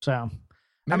 So,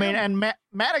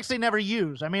 Maddox they never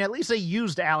used. At least they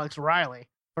used Alex Riley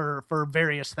for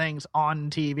various things on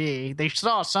TV. They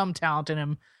saw some talent in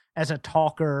him as a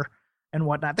talker and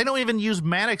whatnot. They don't even use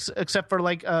Maddox except for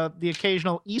the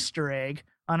occasional Easter egg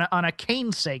on a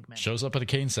Kane segment. Shows up at a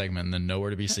Kane segment and then nowhere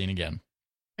to be seen again.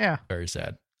 Yeah. Very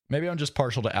sad. Maybe I'm just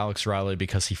partial to Alex Riley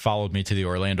because he followed me to the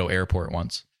Orlando airport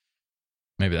once.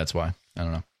 Maybe that's why. I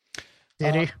don't know.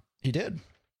 Did he? He did.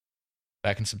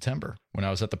 Back in September when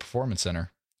I was at the Performance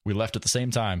Center. We left at the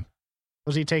same time.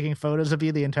 Was he taking photos of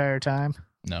you the entire time?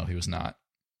 No, he was not.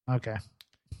 Okay.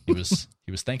 He was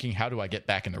thinking, how do I get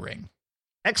back in the ring?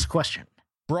 Next question.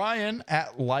 Brian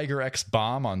at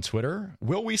LigerXBomb on Twitter.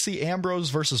 Will we see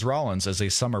Ambrose versus Rollins as a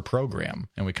summer program?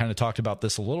 And we kind of talked about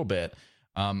this a little bit.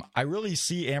 I really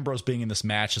see Ambrose being in this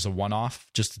match as a one-off,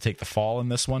 just to take the fall in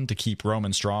this one, to keep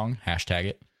Roman strong, hashtag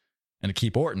it, and to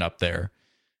keep Orton up there.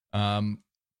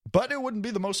 But it wouldn't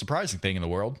be the most surprising thing in the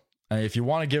world. If you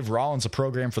want to give Rollins a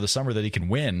program for the summer that he can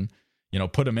win,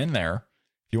 put him in there.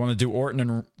 If you want to do Orton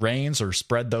and Reigns or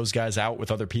spread those guys out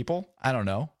with other people, I don't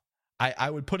know. I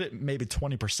would put it maybe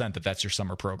 20% that's your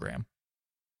summer program.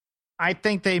 I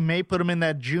think they may put him in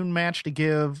that June match to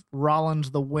give Rollins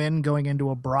the win going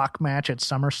into a Brock match at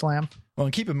SummerSlam. Well,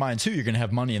 and keep in mind, too, you're going to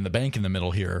have Money in the Bank in the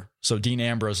middle here. So Dean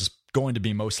Ambrose is going to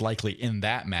be most likely in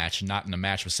that match, not in a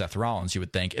match with Seth Rollins, you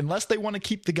would think, unless they want to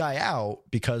keep the guy out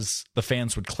because the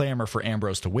fans would clamor for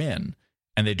Ambrose to win,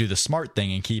 and they do the smart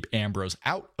thing and keep Ambrose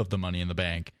out of the Money in the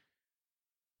Bank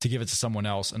to give it to someone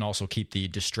else and also keep the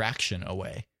distraction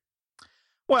away.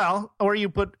 Well, or you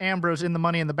put Ambrose in the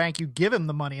Money in the Bank, you give him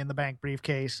the Money in the Bank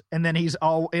briefcase, and then he's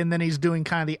doing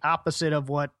kind of the opposite of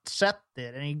what Seth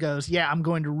did. And he goes, "Yeah, I'm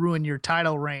going to ruin your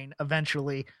title reign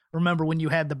eventually. Remember when you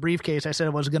had the briefcase, I said I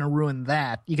was going to ruin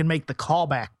that." You can make the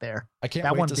callback there.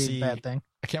 That wouldn't be a bad thing.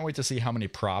 I can't wait to see how many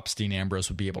props Dean Ambrose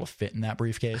would be able to fit in that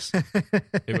briefcase.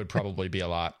 It would probably be a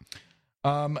lot.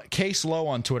 Case Low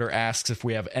on Twitter asks if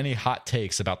we have any hot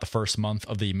takes about the first month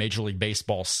of the Major League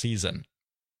Baseball season.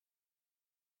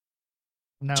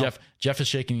 No. Jeff is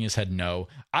shaking his head no.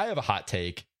 I have a hot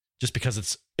take, just because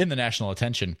it's in the national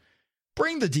attention.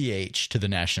 Bring the DH to the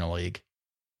National League.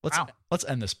 Let's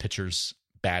end this pitcher's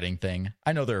batting thing.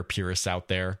 I know there are purists out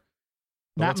there.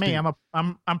 Not me.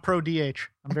 I'm pro DH.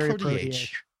 I'm very pro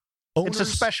DH. Owners,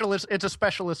 it's a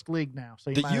specialist league now.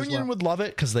 So the union would love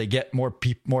it because they get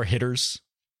more hitters,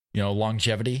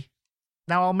 longevity.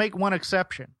 Now I'll make one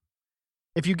exception.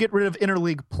 If you get rid of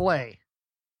interleague play,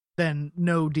 then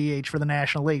no DH for the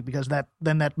National League, because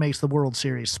that makes the World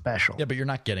Series special. Yeah, but you're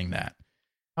not getting that.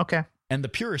 Okay. And the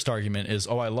purist argument is,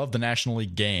 I love the National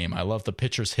League game. I love the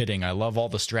pitchers hitting. I love all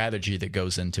the strategy that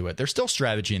goes into it. There's still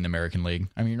strategy in the American League.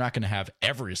 I mean, you're not going to have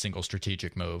every single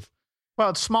strategic move.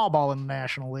 Well, it's small ball in the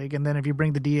National League, and then if you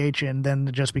bring the DH in, then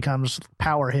it just becomes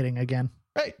power hitting again.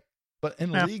 Right. But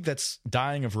in a league that's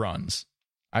dying of runs,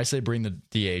 I say bring the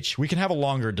DH. We can have a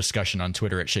longer discussion on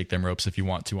Twitter at Shake Them Ropes if you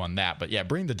want to on that. But yeah,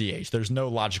 bring the DH. There's no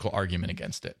logical argument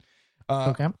against it.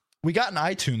 Okay. We got an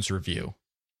iTunes review.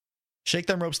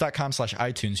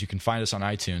 ShakeThemRopes.com/iTunes. You can find us on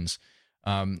iTunes.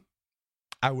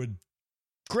 I would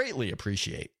greatly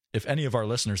appreciate if any of our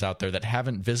listeners out there that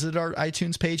haven't visited our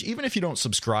iTunes page, even if you don't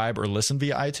subscribe or listen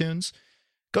via iTunes,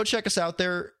 go check us out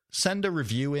there. Send a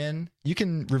review in. You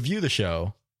can review the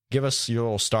show. Give us your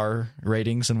little star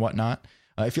ratings and whatnot.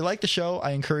 If you like the show,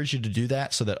 I encourage you to do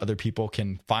that so that other people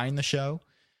can find the show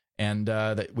and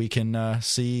that we can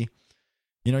see,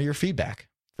 your feedback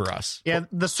for us. Yeah,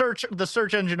 the search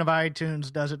engine of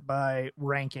iTunes does it by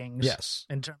rankings. Yes,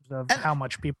 in terms of how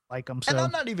much people like them. So. And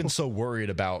I'm not even so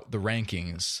worried about the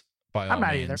rankings. By all I'm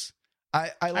not means,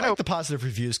 either. I like the positive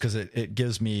reviews because it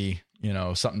gives me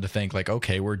something to think like,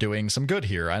 okay, we're doing some good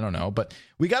here. I don't know, but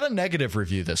we got a negative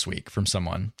review this week from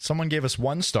someone. Someone gave us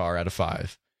 1 star out of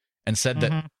 5. And said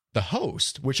that the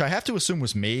host, which I have to assume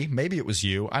was me, maybe it was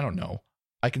you, I don't know.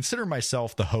 I consider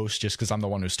myself the host just because I'm the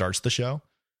one who starts the show,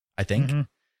 I think.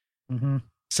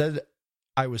 Said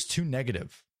I was too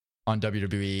negative on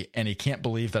WWE, and he can't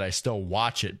believe that I still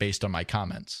watch it based on my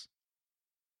comments.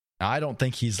 Now, I don't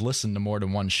think he's listened to more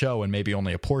than one show and maybe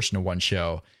only a portion of one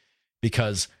show,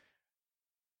 because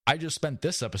I just spent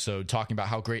this episode talking about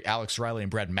how great Alex Riley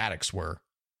and Brad Maddox were.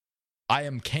 I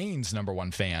am Kane's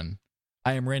 #1 fan.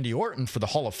 I am Randy Orton for the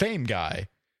Hall of Fame guy.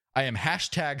 I am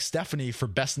 #Stephanie for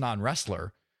best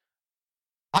non-wrestler.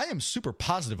 I am super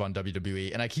positive on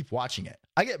WWE, and I keep watching it.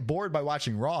 I get bored by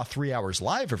watching Raw 3 hours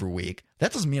live every week.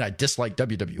 That doesn't mean I dislike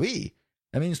WWE.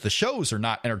 That means the shows are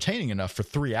not entertaining enough for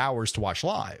 3 hours to watch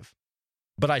live.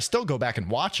 But I still go back and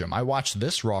watch them. I watched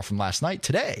this Raw from last night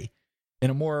today in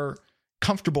a more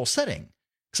comfortable setting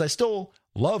because I still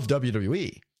love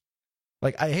WWE.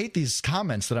 Like, I hate these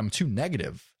comments that I'm too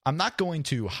negative. I'm not going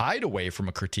to hide away from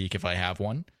a critique if I have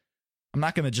one. I'm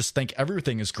not going to just think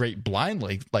everything is great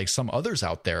blindly like some others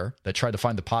out there that try to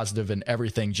find the positive in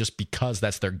everything just because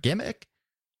that's their gimmick.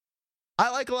 I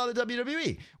like a lot of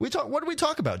WWE. What did we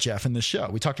talk about, Jeff, in this show?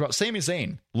 We talked about Sami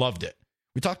Zayn. Loved it.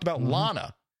 We talked about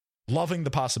Lana. Loving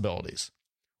the possibilities.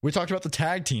 We talked about the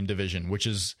tag team division, which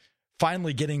is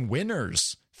finally getting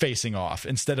winners facing off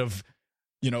instead of,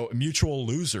 mutual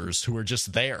losers who are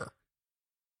just there.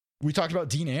 We talked about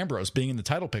Dean Ambrose being in the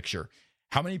title picture.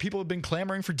 How many people have been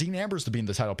clamoring for Dean Ambrose to be in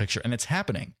the title picture? And it's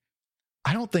happening.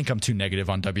 I don't think I'm too negative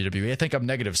on WWE. I think I'm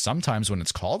negative sometimes when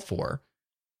it's called for.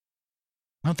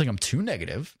 I don't think I'm too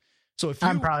negative. So if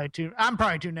I'm probably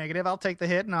too negative. I'll take the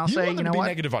hit and I'll say, you know what?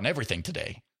 Negative on everything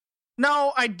today.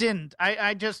 No, I didn't.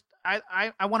 I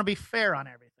want to be fair on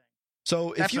everything.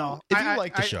 So if you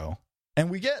like the show and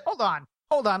we get hold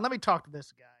on, let me talk to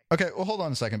this guy. Okay, well hold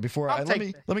on a second before let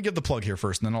me give the plug here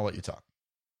first and then I'll let you talk.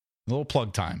 A little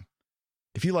plug time.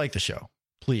 If you like the show,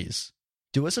 please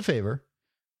do us a favor.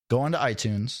 Go onto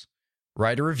iTunes,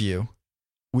 write a review.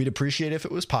 We'd appreciate if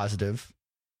it was positive.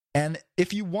 And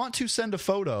if you want to send a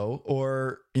photo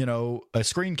or, a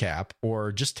screen cap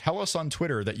or just tell us on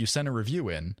Twitter that you sent a review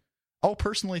in, I'll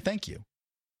personally thank you.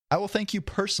 I will thank you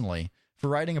personally for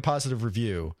writing a positive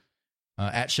review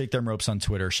at Shake Them Ropes on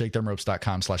Twitter,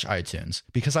 shakethemropes.com/iTunes,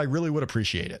 because I really would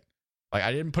appreciate it. Like,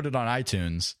 I didn't put it on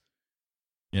iTunes,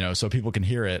 so people can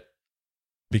hear it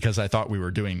because I thought we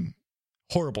were doing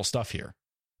horrible stuff here.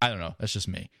 I don't know. That's just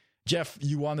me. Jeff,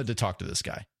 you wanted to talk to this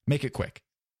guy. Make it quick.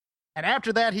 And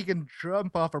after that, he can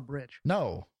jump off a bridge.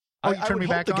 No. Oh, you turned me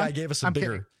back on? The guy gave us a bigger...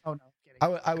 Kidding. Oh, no.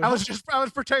 I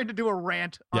was pretending to do a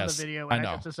rant on the video and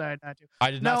I just decided not to.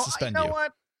 I did not suspend you. You know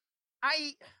what?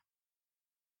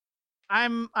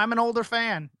 I'm an older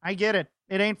fan. I get it.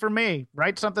 It ain't for me.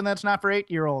 Write something that's not for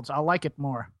 8-year-olds. I'll like it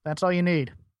more. That's all you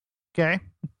need. Okay?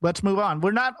 Let's move on.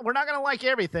 We're not going to like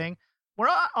everything. We're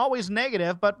not always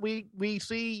negative, but we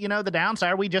see, the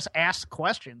downside. We just ask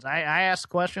questions. I ask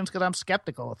questions because I'm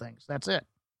skeptical of things. That's it.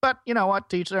 But you know what?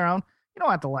 To each their own. You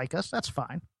don't have to like us. That's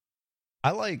fine.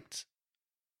 I liked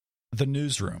The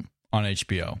Newsroom on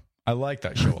HBO. I like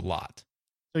that show a lot.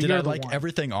 So did I like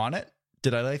everything on it?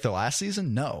 Did I like the last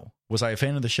season? No. Was I a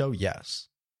fan of the show? Yes.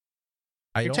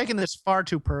 You're taking this far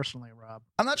too personally, Rob.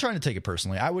 I'm not trying to take it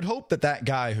personally. I would hope that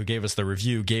guy who gave us the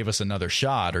review gave us another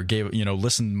shot or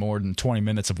listened more than 20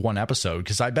 minutes of one episode.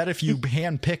 Because I bet if you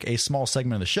handpick a small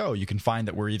segment of the show, you can find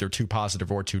that we're either too positive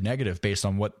or too negative based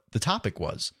on what the topic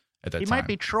was at that time. He might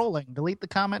be trolling. Delete the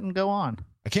comment and go on.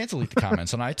 I can't delete the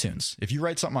comments on iTunes. If you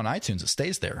write something on iTunes, it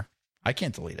stays there. I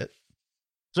can't delete it.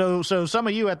 So some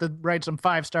of you have to write some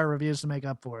 5-star reviews to make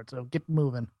up for it. So get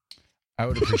moving. I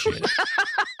would appreciate it.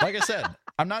 Like I said,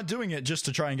 I'm not doing it just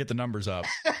to try and get the numbers up.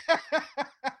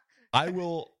 I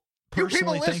will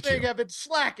personally thank you. People listening have been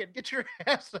slacking. Get your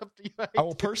ass up to you. I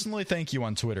will personally thank you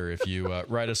on Twitter if you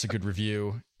write us a good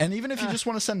review. And even if you just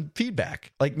want to send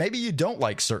feedback, like maybe you don't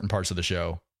like certain parts of the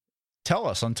show, tell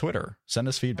us on Twitter. Send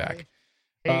us feedback.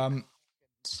 Oh,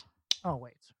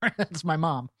 wait. That's my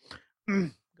mom. Go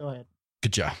ahead.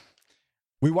 Good job.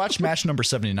 We watched match number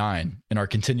 79 in our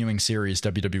continuing series,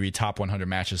 WWE Top 100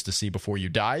 Matches to See Before You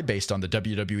Die, based on the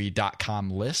WWE.com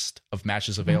list of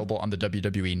matches available on the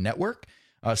WWE Network.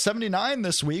 79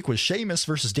 this week was Sheamus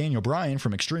versus Daniel Bryan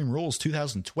from Extreme Rules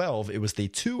 2012. It was the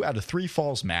 2 out of 3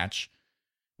 falls match.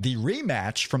 The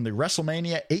rematch from the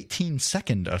WrestleMania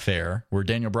 18-second affair, where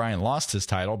Daniel Bryan lost his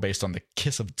title based on the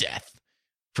kiss of death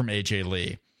from AJ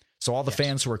Lee. So all the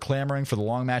fans who were clamoring for the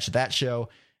long match at that show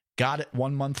got it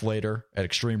 1 month later at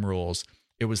Extreme Rules.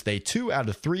 It was the 2 out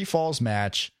of 3 falls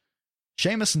match.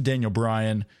 Sheamus and Daniel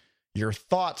Bryan, your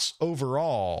thoughts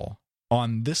overall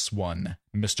on this one,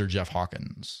 Mr. Jeff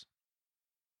Hawkins?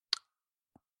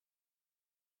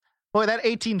 Boy, that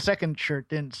 18-second shirt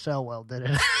didn't sell well, did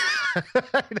it?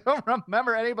 I don't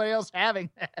remember anybody else having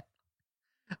that.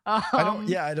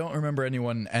 I don't remember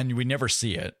anyone, and we never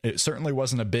see it. It certainly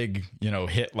wasn't a big,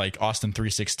 hit like Austin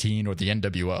 316 or the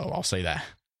NWO. I'll say that.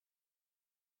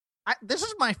 This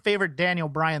is my favorite Daniel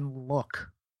Bryan look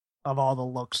of all the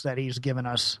looks that he's given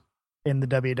us in the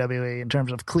WWE in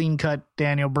terms of clean cut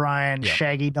Daniel Bryan,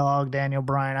 shaggy dog Daniel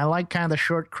Bryan. I like kind of the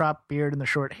short crop beard and the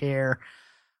short hair.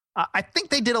 I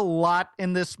think they did a lot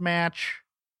in this match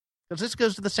because this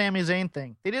goes to the Sami Zayn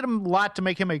thing. They did a lot to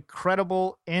make him a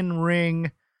credible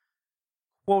in-ring,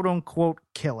 quote unquote,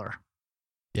 killer.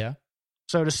 Yeah.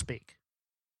 So to speak.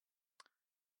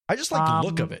 I just like the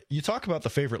look of it. You talk about the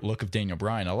favorite look of Daniel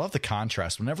Bryan. I love the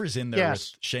contrast whenever he's in there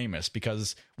with Sheamus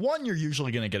because, one, you're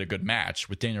usually going to get a good match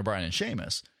with Daniel Bryan and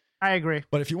Sheamus. I agree.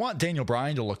 But if you want Daniel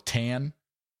Bryan to look tan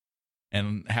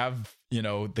and have,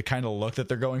 the kind of look that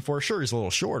they're going for, sure, he's a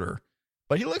little shorter.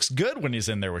 But he looks good when he's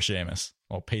in there with Sheamus.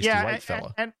 Well, pasty white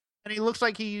fella. And he looks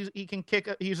like he can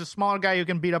kick. He's a smaller guy who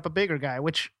can beat up a bigger guy,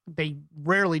 which they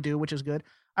rarely do, which is good.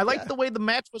 I like the way the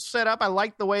match was set up. I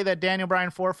like the way that Daniel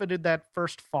Bryan forfeited that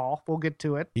first fall. We'll get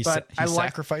to it. He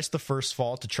sacrificed the first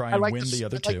fall to try and win the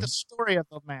other two. I like the story of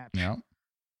the match. Yeah.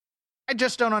 I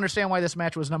just don't understand why this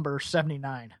match was number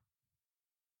 79.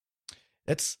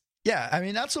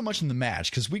 Not so much in the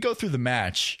match, because we go through the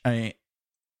match. It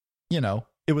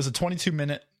was a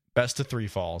 22-minute Best of 3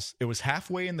 falls. It was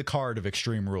halfway in the card of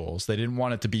Extreme Rules. They didn't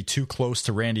want it to be too close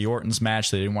to Randy Orton's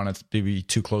match. They didn't want it to be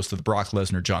too close to the Brock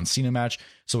Lesnar John Cena match.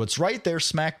 So it's right there,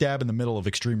 smack dab in the middle of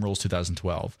Extreme Rules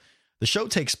 2012. The show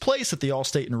takes place at the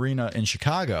Allstate Arena in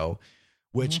Chicago,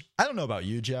 which I don't know about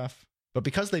you, Jeff, but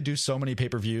because they do so many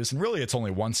pay-per-views, and really it's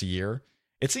only once a year,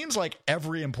 it seems like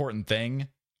every important thing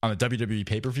on the WWE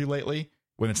pay-per-view lately,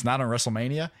 when it's not on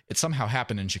WrestleMania, it somehow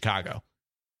happened in Chicago.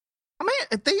 I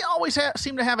mean, they always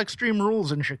seem to have Extreme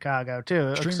Rules in Chicago too.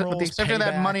 Extreme Rules, with the exception Payback.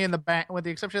 of that Money in the Bank. With the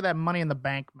exception of that Money in the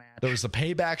Bank match. There was the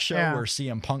Payback show where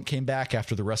CM Punk came back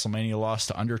after the WrestleMania loss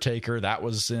to Undertaker. That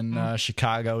was in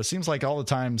Chicago. It seems like all the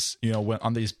times, when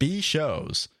on these B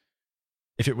shows,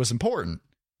 if it was important,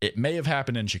 it may have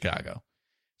happened in Chicago.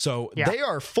 So they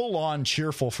are full on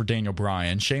cheerful for Daniel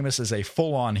Bryan. Sheamus is a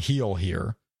full on heel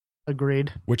here.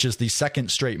 Agreed. Which is the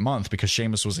second straight month because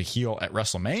Sheamus was a heel at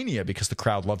WrestleMania because the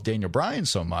crowd loved Daniel Bryan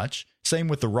so much. Same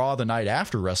with the Raw the night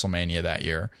after WrestleMania that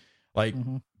year.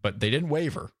 But they didn't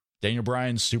waver. Daniel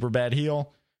Bryan's super bad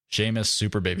heel, Sheamus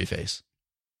super babyface.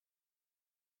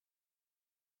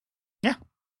 Yeah.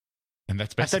 And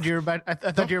that's basically... I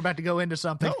thought you were about to go into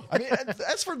something. No, I mean,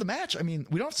 as for the match, I mean,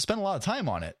 we don't have to spend a lot of time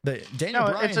on it. Daniel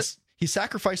Bryan, he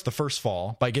sacrificed the first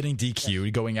fall by getting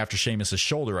DQ'd, going after Sheamus's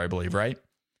shoulder, I believe, right?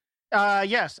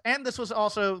 Yes, and this was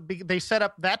also they set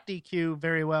up that DQ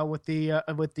very well with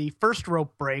the first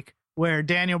rope break where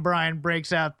Daniel Bryan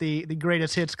breaks out the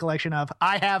greatest hits collection of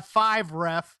 "I have 5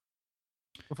 ref"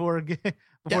 before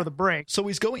the break. So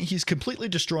he's completely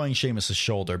destroying Sheamus's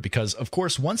shoulder because, of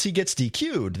course, once he gets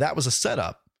DQ'd, that was a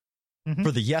setup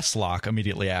for the yes lock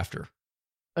immediately after.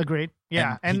 Agreed.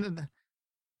 Yeah, and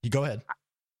you go ahead.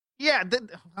 Yeah,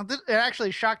 it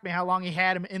actually shocked me how long he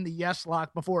had him in the yes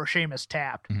lock before Sheamus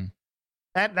tapped. Mm-hmm.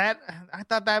 That I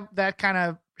thought that kind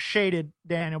of shaded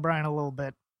Daniel Bryan a little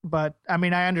bit, but I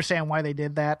mean I understand why they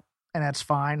did that, and that's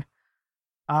fine.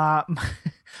 My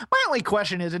only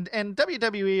question is, and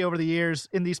WWE over the years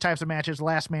in these types of matches,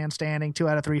 last man standing, 2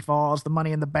 out of 3 falls, the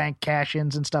Money in the Bank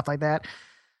cash-ins and stuff like that,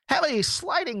 have a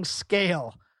sliding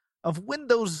scale of when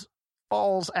those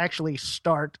falls actually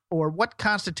start or what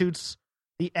constitutes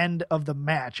the end of the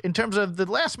match. In terms of the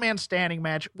last man standing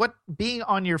match, what being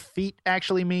on your feet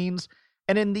actually means.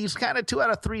 And in these kind of 2 out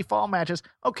of 3 fall matches,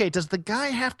 okay, does the guy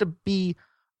have to be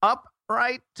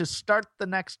upright to start the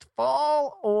next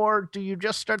fall, or do you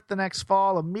just start the next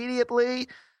fall immediately?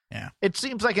 Yeah. It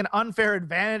seems like an unfair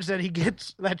advantage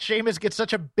that Sheamus gets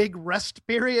such a big rest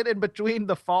period in between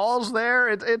the falls there.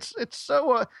 It's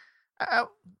so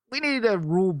we need a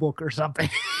rule book or something.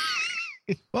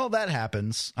 Well, that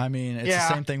happens. I mean, it's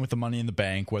the same thing with the Money in the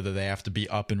Bank, whether they have to be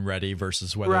up and ready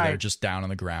versus whether they're just down on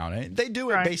the ground. They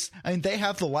do it based. I mean, they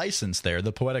have the license there,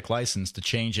 the poetic license to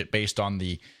change it based on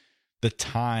the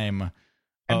time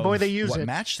of they use what it.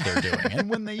 match they're doing and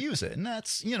when they use it. And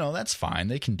that's fine.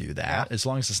 They can do that as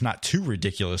long as it's not too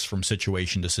ridiculous from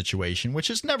situation to situation, which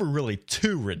is never really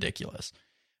too ridiculous.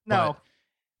 No,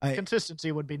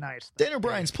 consistency would be nice. Daniel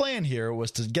Bryan's plan here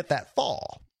was to get that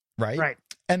fall, right? Right.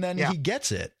 And then he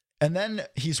gets it. And then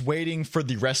he's waiting for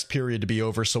the rest period to be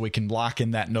over so he can lock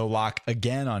in that no lock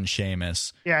again on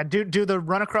Sheamus. Yeah, do the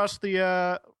run across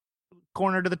the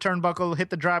corner to the turnbuckle, hit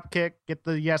the drop kick, get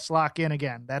the yes lock in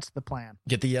again. That's the plan.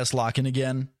 Get the yes lock in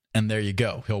again, and there you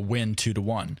go. He'll win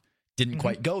 2-1. Didn't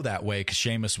quite go that way because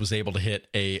Sheamus was able to hit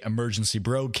a emergency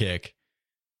brogue kick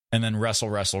and then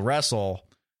wrestle.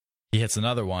 He hits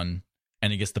another one.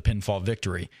 And he gets the pinfall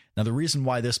victory. Now, the reason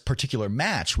why this particular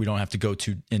match we don't have to go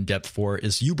too in depth for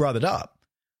is you brought it up.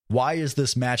 Why is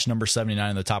this match number 79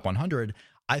 in the top 100?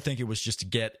 I think it was just to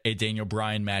get a Daniel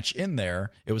Bryan match in there.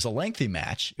 It was a lengthy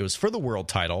match. It was for the world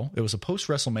title. It was a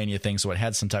post-WrestleMania thing, so it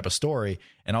had some type of story,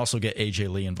 and also get AJ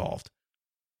Lee involved.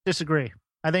 Disagree.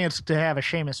 I think it's to have a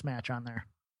Sheamus match on there.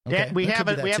 Okay. We have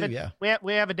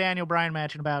a Daniel Bryan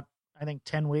match in about, I think,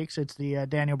 10 weeks. It's the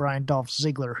Daniel Bryan Dolph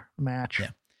Ziggler match. Yeah.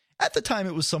 At the time,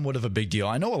 it was somewhat of a big deal.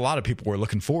 I know a lot of people were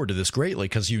looking forward to this greatly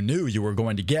because you knew you were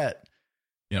going to get,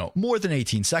 more than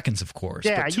 18 seconds, of course.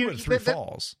 Yeah, but 2 or 3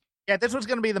 falls. Yeah, this was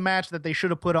going to be the match that they should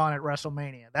have put on at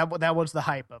WrestleMania. That was the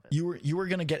hype of it. You were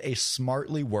going to get a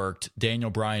smartly worked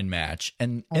Daniel Bryan match,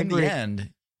 and in the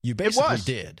end, you basically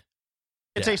did.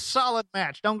 It's a solid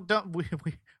match. We're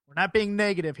not being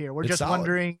negative here. We're just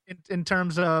wondering in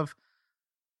terms of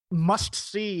must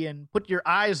see and put your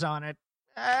eyes on it.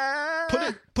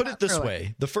 Put it this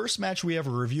way. The first match we ever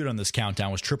reviewed on this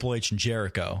countdown was Triple H and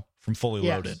Jericho from Fully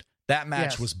Loaded. That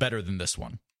match was better than this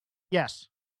one. Yes.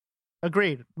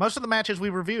 Agreed. Most of the matches we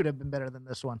reviewed have been better than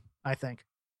this one, I think.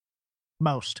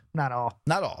 Most, not all.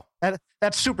 Not all.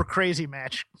 That super crazy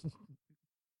match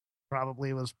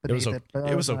probably was beneath it.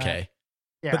 It was okay.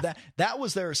 Yeah. But that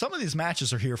was there. Some of these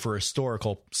matches are here for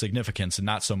historical significance and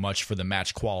not so much for the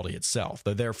match quality itself.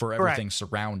 They're there for everything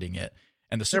surrounding it.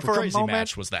 And the Super Crazy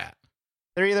match was that.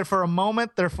 They're either for a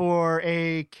moment, they're for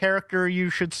a character you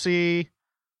should see,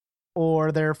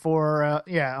 or they're for,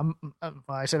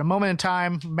 I said a moment in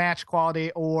time, match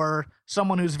quality, or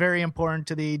someone who's very important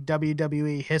to the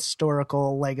WWE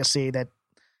historical legacy that,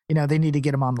 they need to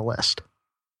get them on the list.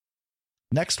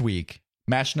 Next week,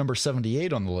 match number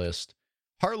 78 on the list,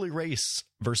 Harley Race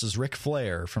versus Ric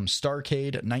Flair from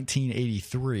Starrcade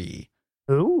 1983.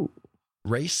 Ooh.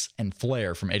 Race and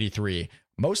Flair from 83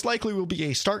 most likely will be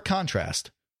a stark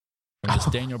contrast from this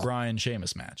Daniel Bryan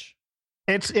Sheamus match.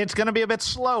 It's going to be a bit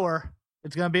slower.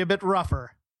 It's going to be a bit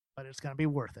rougher, but it's going to be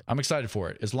worth it. I'm excited for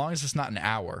it. As long as it's not an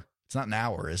hour. It's not an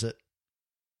hour, is it?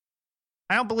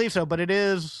 I don't believe so, but it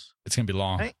is. It's going to be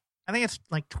long. I think it's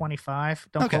like 25.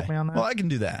 Don't quote me on that. Well, I can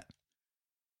do that.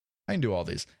 I can do all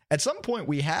these. At some point,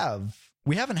 we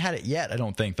haven't had it yet, I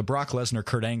don't think. The Brock Lesnar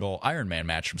Kurt Angle Iron Man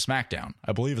match from SmackDown,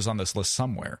 I believe, is on this list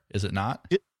somewhere. Is it not?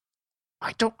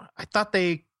 I thought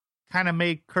they kind of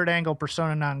made Kurt Angle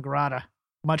persona non grata,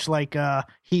 much like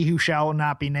he who shall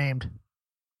not be named.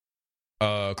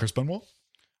 Chris Benoit?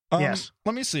 Yes.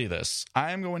 Let me see this.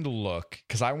 I am going to look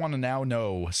because I want to now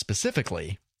know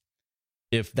specifically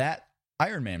if that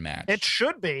Iron Man match. It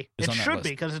should be. It should be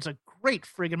because it's a great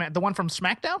friggin' match. The one from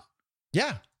SmackDown?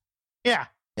 Yeah. Yeah.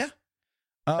 Yeah.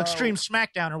 Extreme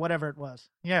SmackDown or whatever it was.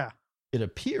 Yeah. It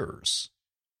appears.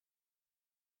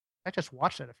 I just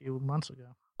watched it a few months ago.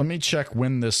 Let me check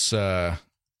when this Brock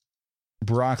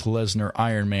Lesnar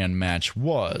Iron Man match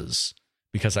was,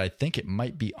 because I think it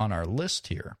might be on our list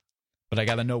here. But I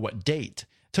got to know what date.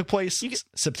 It took place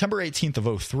September 18th of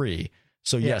 2003.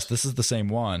 So yes, this is the same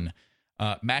one.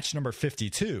 Match number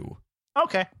 52.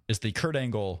 Okay. Is the Kurt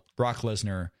Angle Brock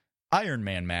Lesnar Iron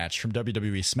Man match from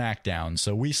WWE SmackDown.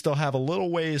 So we still have a little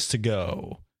ways to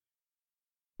go.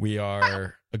 We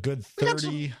are a good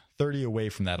 30 away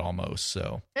from that almost.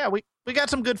 So yeah, we got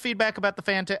some good feedback about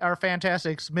the our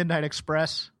Fantastics Midnight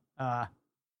Express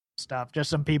stuff. Just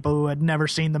some people who had never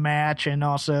seen the match, and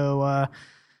also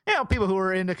people who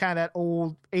are into kind of that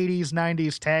old 80s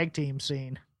 90s tag team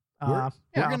scene. We're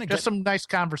gonna get some nice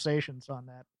conversations on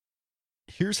that.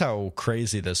 Here's how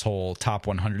crazy this whole top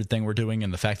 100 thing we're doing,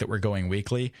 and the fact that we're going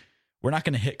weekly. We're not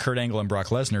going to hit Kurt Angle and Brock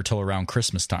Lesnar till around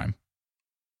Christmas time.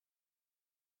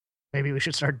 Maybe we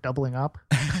should start doubling up.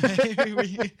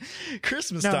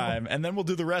 Christmas time, and then we'll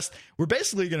do the rest. We're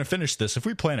basically going to finish this. If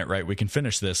we plan it right, we can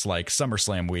finish this like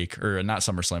SummerSlam week, or not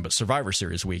SummerSlam, but Survivor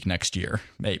Series week next year,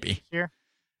 maybe. Sure.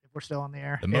 If we're still on the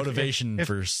air. The motivation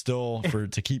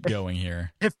to keep going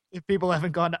here. If people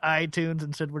haven't gone to iTunes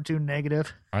and said we're too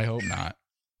negative. I hope not.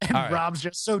 And Rob's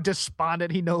just so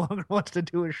despondent he no longer wants to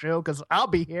do a show because I'll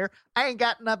be here. I ain't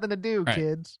got nothing to do,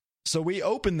 kids. So we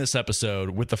open this episode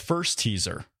with the first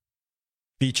teaser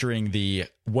featuring the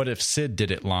What If Sid Did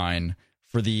It line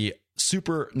for the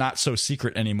super not so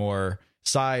secret anymore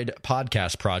side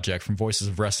podcast project from Voices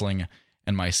of Wrestling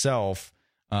and myself,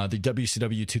 the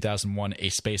WCW 2001 A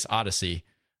Space Odyssey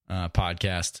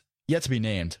podcast, yet to be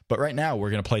named. But right now we're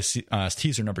going to play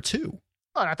teaser number 2.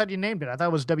 Oh, I thought you named it. I thought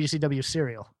it was WCW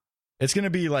Serial. It's going to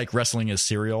be like Wrestling is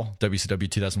Serial, WCW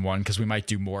 2001, because we might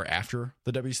do more after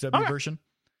the WCW version.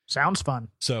 Sounds fun.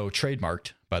 So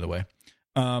trademarked, by the way.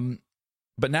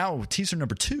 But now, teaser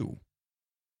number 2,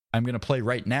 I'm going to play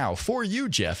right now for you,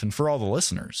 Jeff, and for all the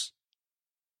listeners.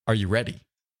 Are you ready?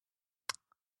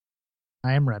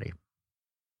 I am ready.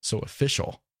 So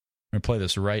official. I'm going to play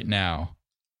this right now.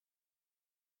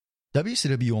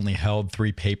 WCW only held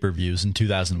 3 pay-per-views in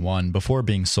 2001 before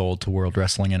being sold to World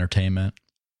Wrestling Entertainment.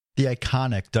 The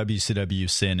iconic WCW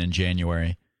Sin in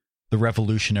January, the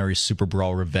revolutionary Super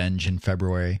Brawl Revenge in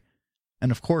February,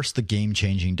 and of course the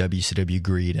game-changing WCW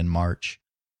Greed in March.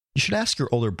 You should ask your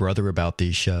older brother about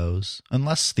these shows,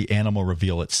 unless the animal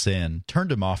reveal at Sin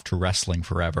turned him off to wrestling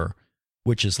forever,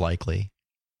 which is likely.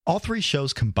 All 3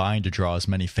 shows combined to draw as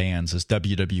many fans as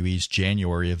WWE's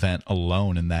January event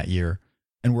alone in that year,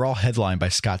 and were all headlined by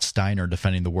Scott Steiner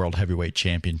defending the World Heavyweight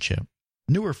Championship.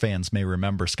 Newer fans may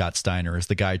remember Scott Steiner as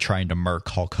the guy trying to murk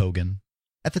Hulk Hogan.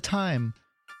 At the time,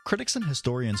 critics and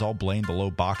historians all blamed the low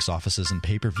box offices and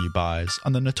pay-per-view buys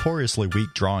on the notoriously weak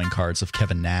drawing cards of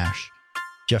Kevin Nash,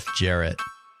 Jeff Jarrett,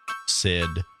 Sid,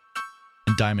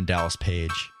 and Diamond Dallas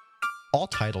Page, all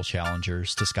title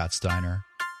challengers to Scott Steiner.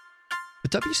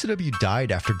 But WCW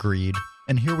died after Greed,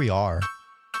 and here we are.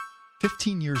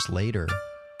 15 years later,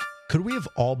 could we have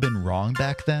all been wrong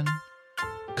back then?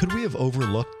 Could we have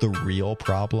overlooked the real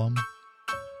problem?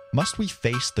 Must we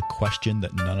face the question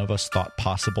that none of us thought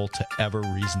possible to ever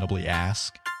reasonably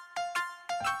ask?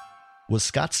 Was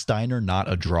Scott Steiner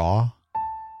not a draw?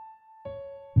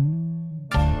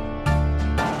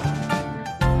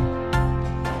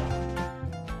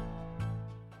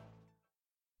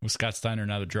 Was Scott Steiner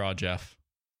not a draw, Jeff?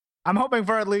 I'm hoping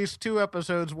for at least 2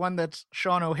 episodes, one that's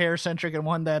Sean O'Hare centric and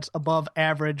one that's above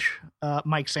average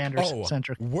Mike Sanders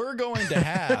centric. We're going to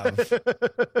have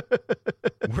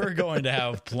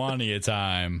plenty of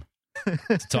time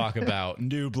to talk about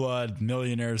New Blood,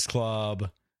 Millionaires Club,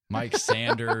 Mike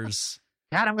Sanders.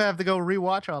 God, I'm going to have to go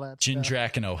rewatch all that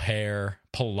Jindrak and O'Hare,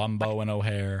 Palumbo and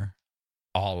O'Hare,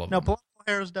 all of them. No, Palumbo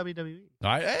O'Hare is WWE.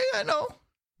 I know.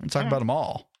 I'm talking about them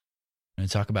all.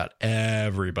 And talk about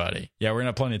everybody. Yeah, we're going to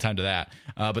have plenty of time to that.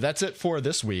 But that's it for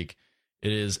this week.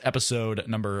 It is episode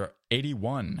number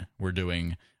 81. We're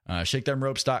doing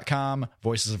ShakeThemRopes.com,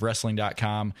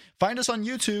 VoicesOfWrestling.com. Find us on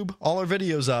YouTube. All our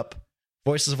videos up.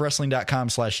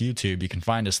 VoicesOfWrestling.com/YouTube. You can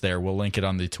find us there. We'll link it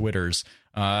on the Twitters.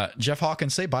 Jeff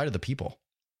Hawkins, say bye to the people.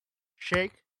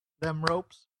 Shake them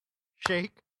ropes.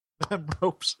 Shake them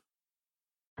ropes.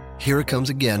 Here it comes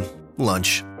again.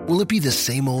 Lunch. Will it be the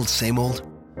same old, same old?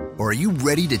 Or are you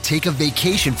ready to take a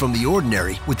vacation from the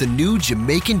ordinary with the new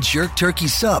Jamaican Jerk Turkey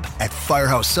Sub at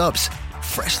Firehouse Subs?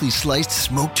 Freshly sliced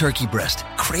smoked turkey breast,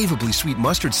 craveably sweet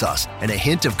mustard sauce, and a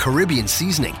hint of Caribbean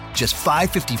seasoning. Just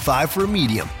 $5.55 for a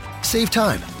medium. Save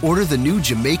time. Order the new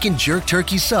Jamaican Jerk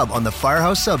Turkey Sub on the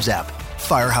Firehouse Subs app.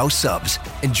 Firehouse Subs.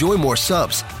 Enjoy more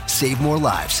subs. Save more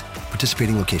lives.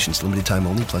 Participating locations. Limited time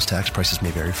only, plus tax. Prices may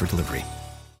vary for delivery.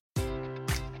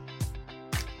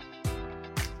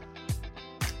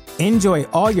 Enjoy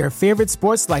all your favorite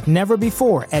sports like never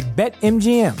before at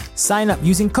BetMGM. Sign up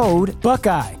using code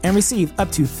Buckeye and receive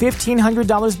up to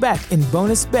 $1,500 back in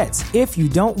bonus bets if you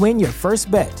don't win your first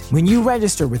bet. When you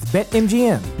register with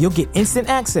BetMGM, you'll get instant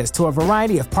access to a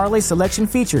variety of parlay selection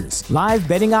features, live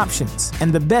betting options,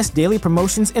 and the best daily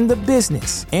promotions in the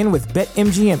business. And with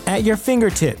BetMGM at your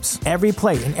fingertips, every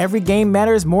play and every game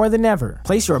matters more than ever.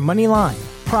 Place your money line,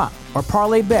 prop, or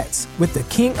parlay bets with the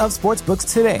king of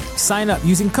sportsbooks today. Sign up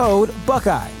using code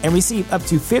Buckeye and receive up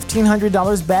to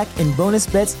 $1,500 back in bonus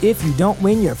bets if you don't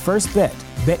win your first bet.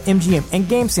 BetMGM and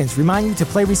GameSense remind you to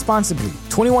play responsibly.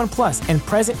 21 plus and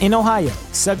present in Ohio,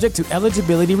 subject to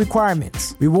eligibility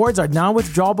requirements. Rewards are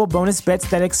non-withdrawable bonus bets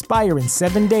that expire in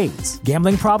 7 days.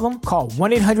 Gambling problem? Call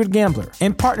 1-800-GAMBLER.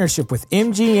 In partnership with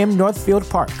MGM Northfield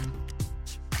Park.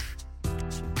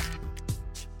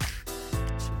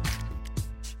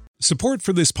 Support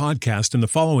for this podcast and the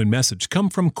following message come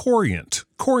from Corient.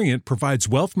 Corient provides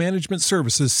wealth management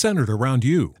services centered around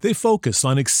you. They focus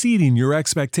on exceeding your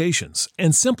expectations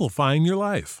and simplifying your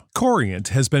life. Corient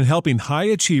has been helping high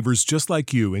achievers just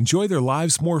like you enjoy their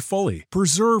lives more fully,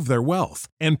 preserve their wealth,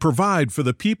 and provide for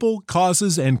the people,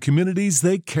 causes, and communities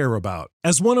they care about.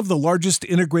 As one of the largest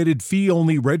integrated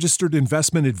fee-only registered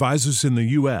investment advisors in the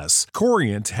U.S.,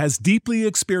 Corient has deeply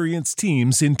experienced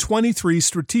teams in 23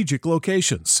 strategic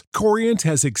locations. Corient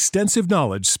has extensive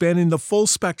knowledge spanning the full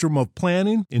spectrum of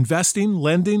planning, investing,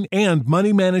 lending, and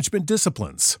money management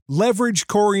disciplines. Leverage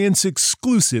Corient's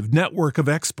exclusive network of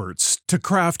experts to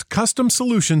craft custom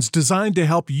solutions designed to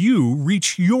help you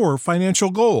reach your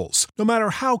financial goals, no matter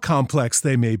how complex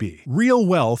they may be. Real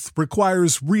wealth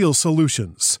requires real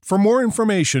solutions. For more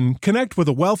information, connect with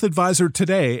a wealth advisor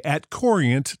today at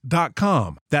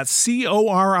Corient.com. That's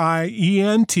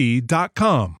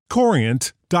Corient.com.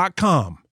 Corient.com.